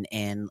heaven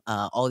and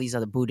all these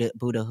other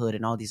Buddhahood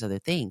and all these other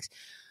things.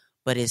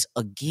 But it's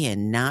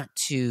again not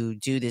to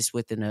do this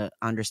with an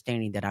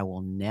understanding that I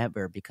will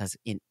never, because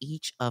in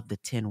each of the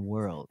 10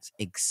 worlds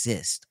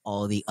exist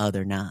all the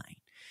other 9.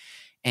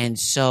 And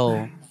so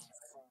Right.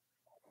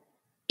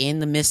 in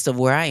the midst of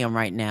where I am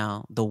right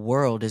now, the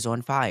world is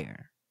on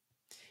fire.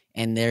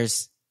 And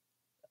there's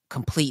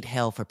complete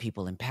hell for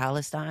people in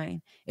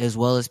Palestine as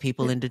well as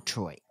people in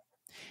Detroit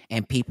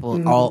and people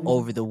all Mm-hmm.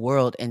 over the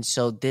world. And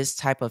so this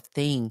type of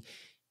thing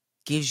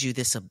gives you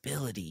this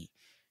ability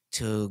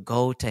to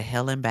go to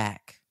hell and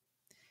back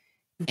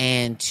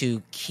and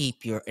to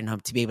keep your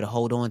and to be able to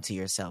hold on to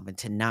yourself and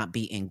to not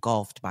be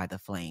engulfed by the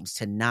flames,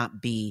 to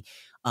not be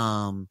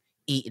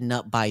eaten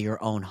up by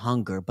your own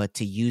hunger, but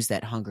to use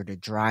that hunger to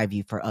drive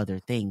you for other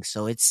things.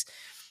 So it's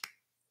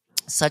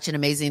such an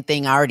amazing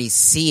thing. I already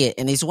see it.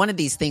 And it's one of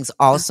these things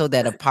also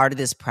that a part of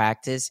this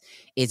practice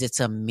is it's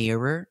a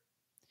mirror.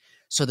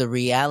 So the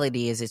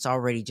reality is it's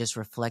already just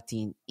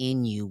reflecting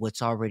in you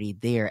what's already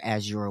there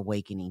as you're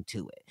awakening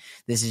to it.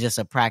 This is just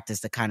a practice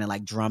to kind of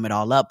like drum it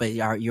all up, but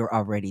you're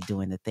already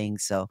doing the thing.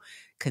 So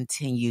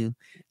continue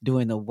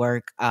doing the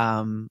work.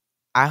 I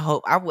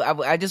hope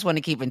I just want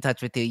to keep in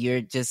touch with you.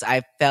 You're just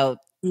Yes.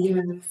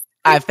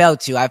 I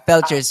felt you. I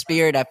felt your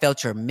spirit. I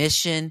felt your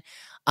mission.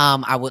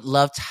 I would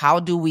love to. How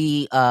do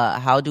we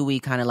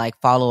kind of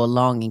like follow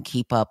along and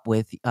keep up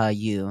with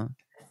you?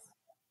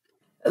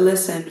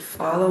 Listen,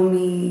 follow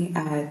me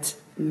at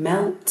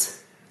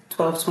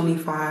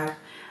Melt1225.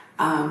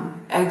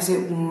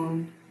 Exit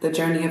Wound, The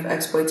Journey of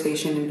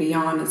Exploitation and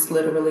Beyond. It's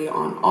literally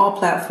on all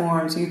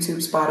platforms,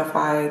 YouTube,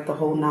 Spotify, the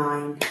whole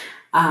nine.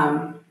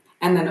 And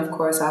then, of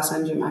course, I'll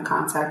send you my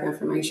contact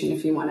information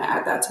if you want to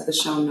add that to the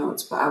show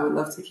notes. But I would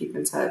love to keep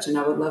in touch, and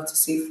I would love to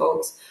see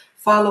folks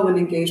follow and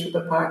engage with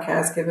the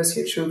podcast. Give us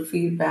your true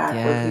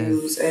feedback,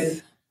 reviews, Yes.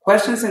 and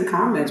questions and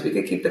comments. We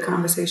could keep the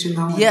conversation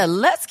Yeah, going.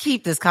 let's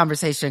keep this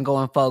conversation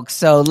going, folks.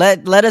 So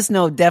let us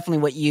know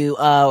definitely what you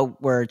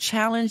were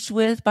challenged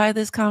with by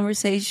this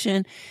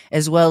conversation,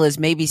 as well as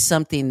maybe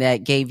something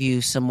that gave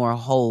you some more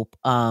hope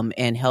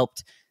and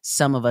helped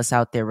some of us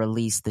out there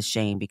release the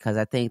shame, because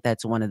I think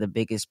that's one of the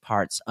biggest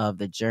parts of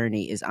the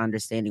journey is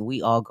understanding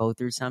we all go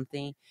through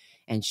something,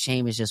 and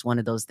shame is just one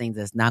of those things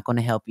that's not going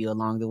to help you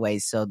along the way.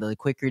 So the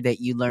quicker that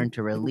you learn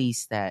to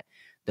release that,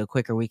 the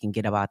quicker we can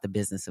get about the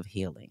business of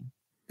healing.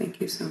 Thank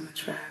you so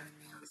much for having me.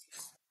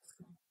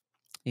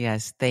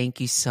 Yes,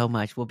 thank you so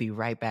much. We'll be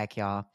right back, y'all.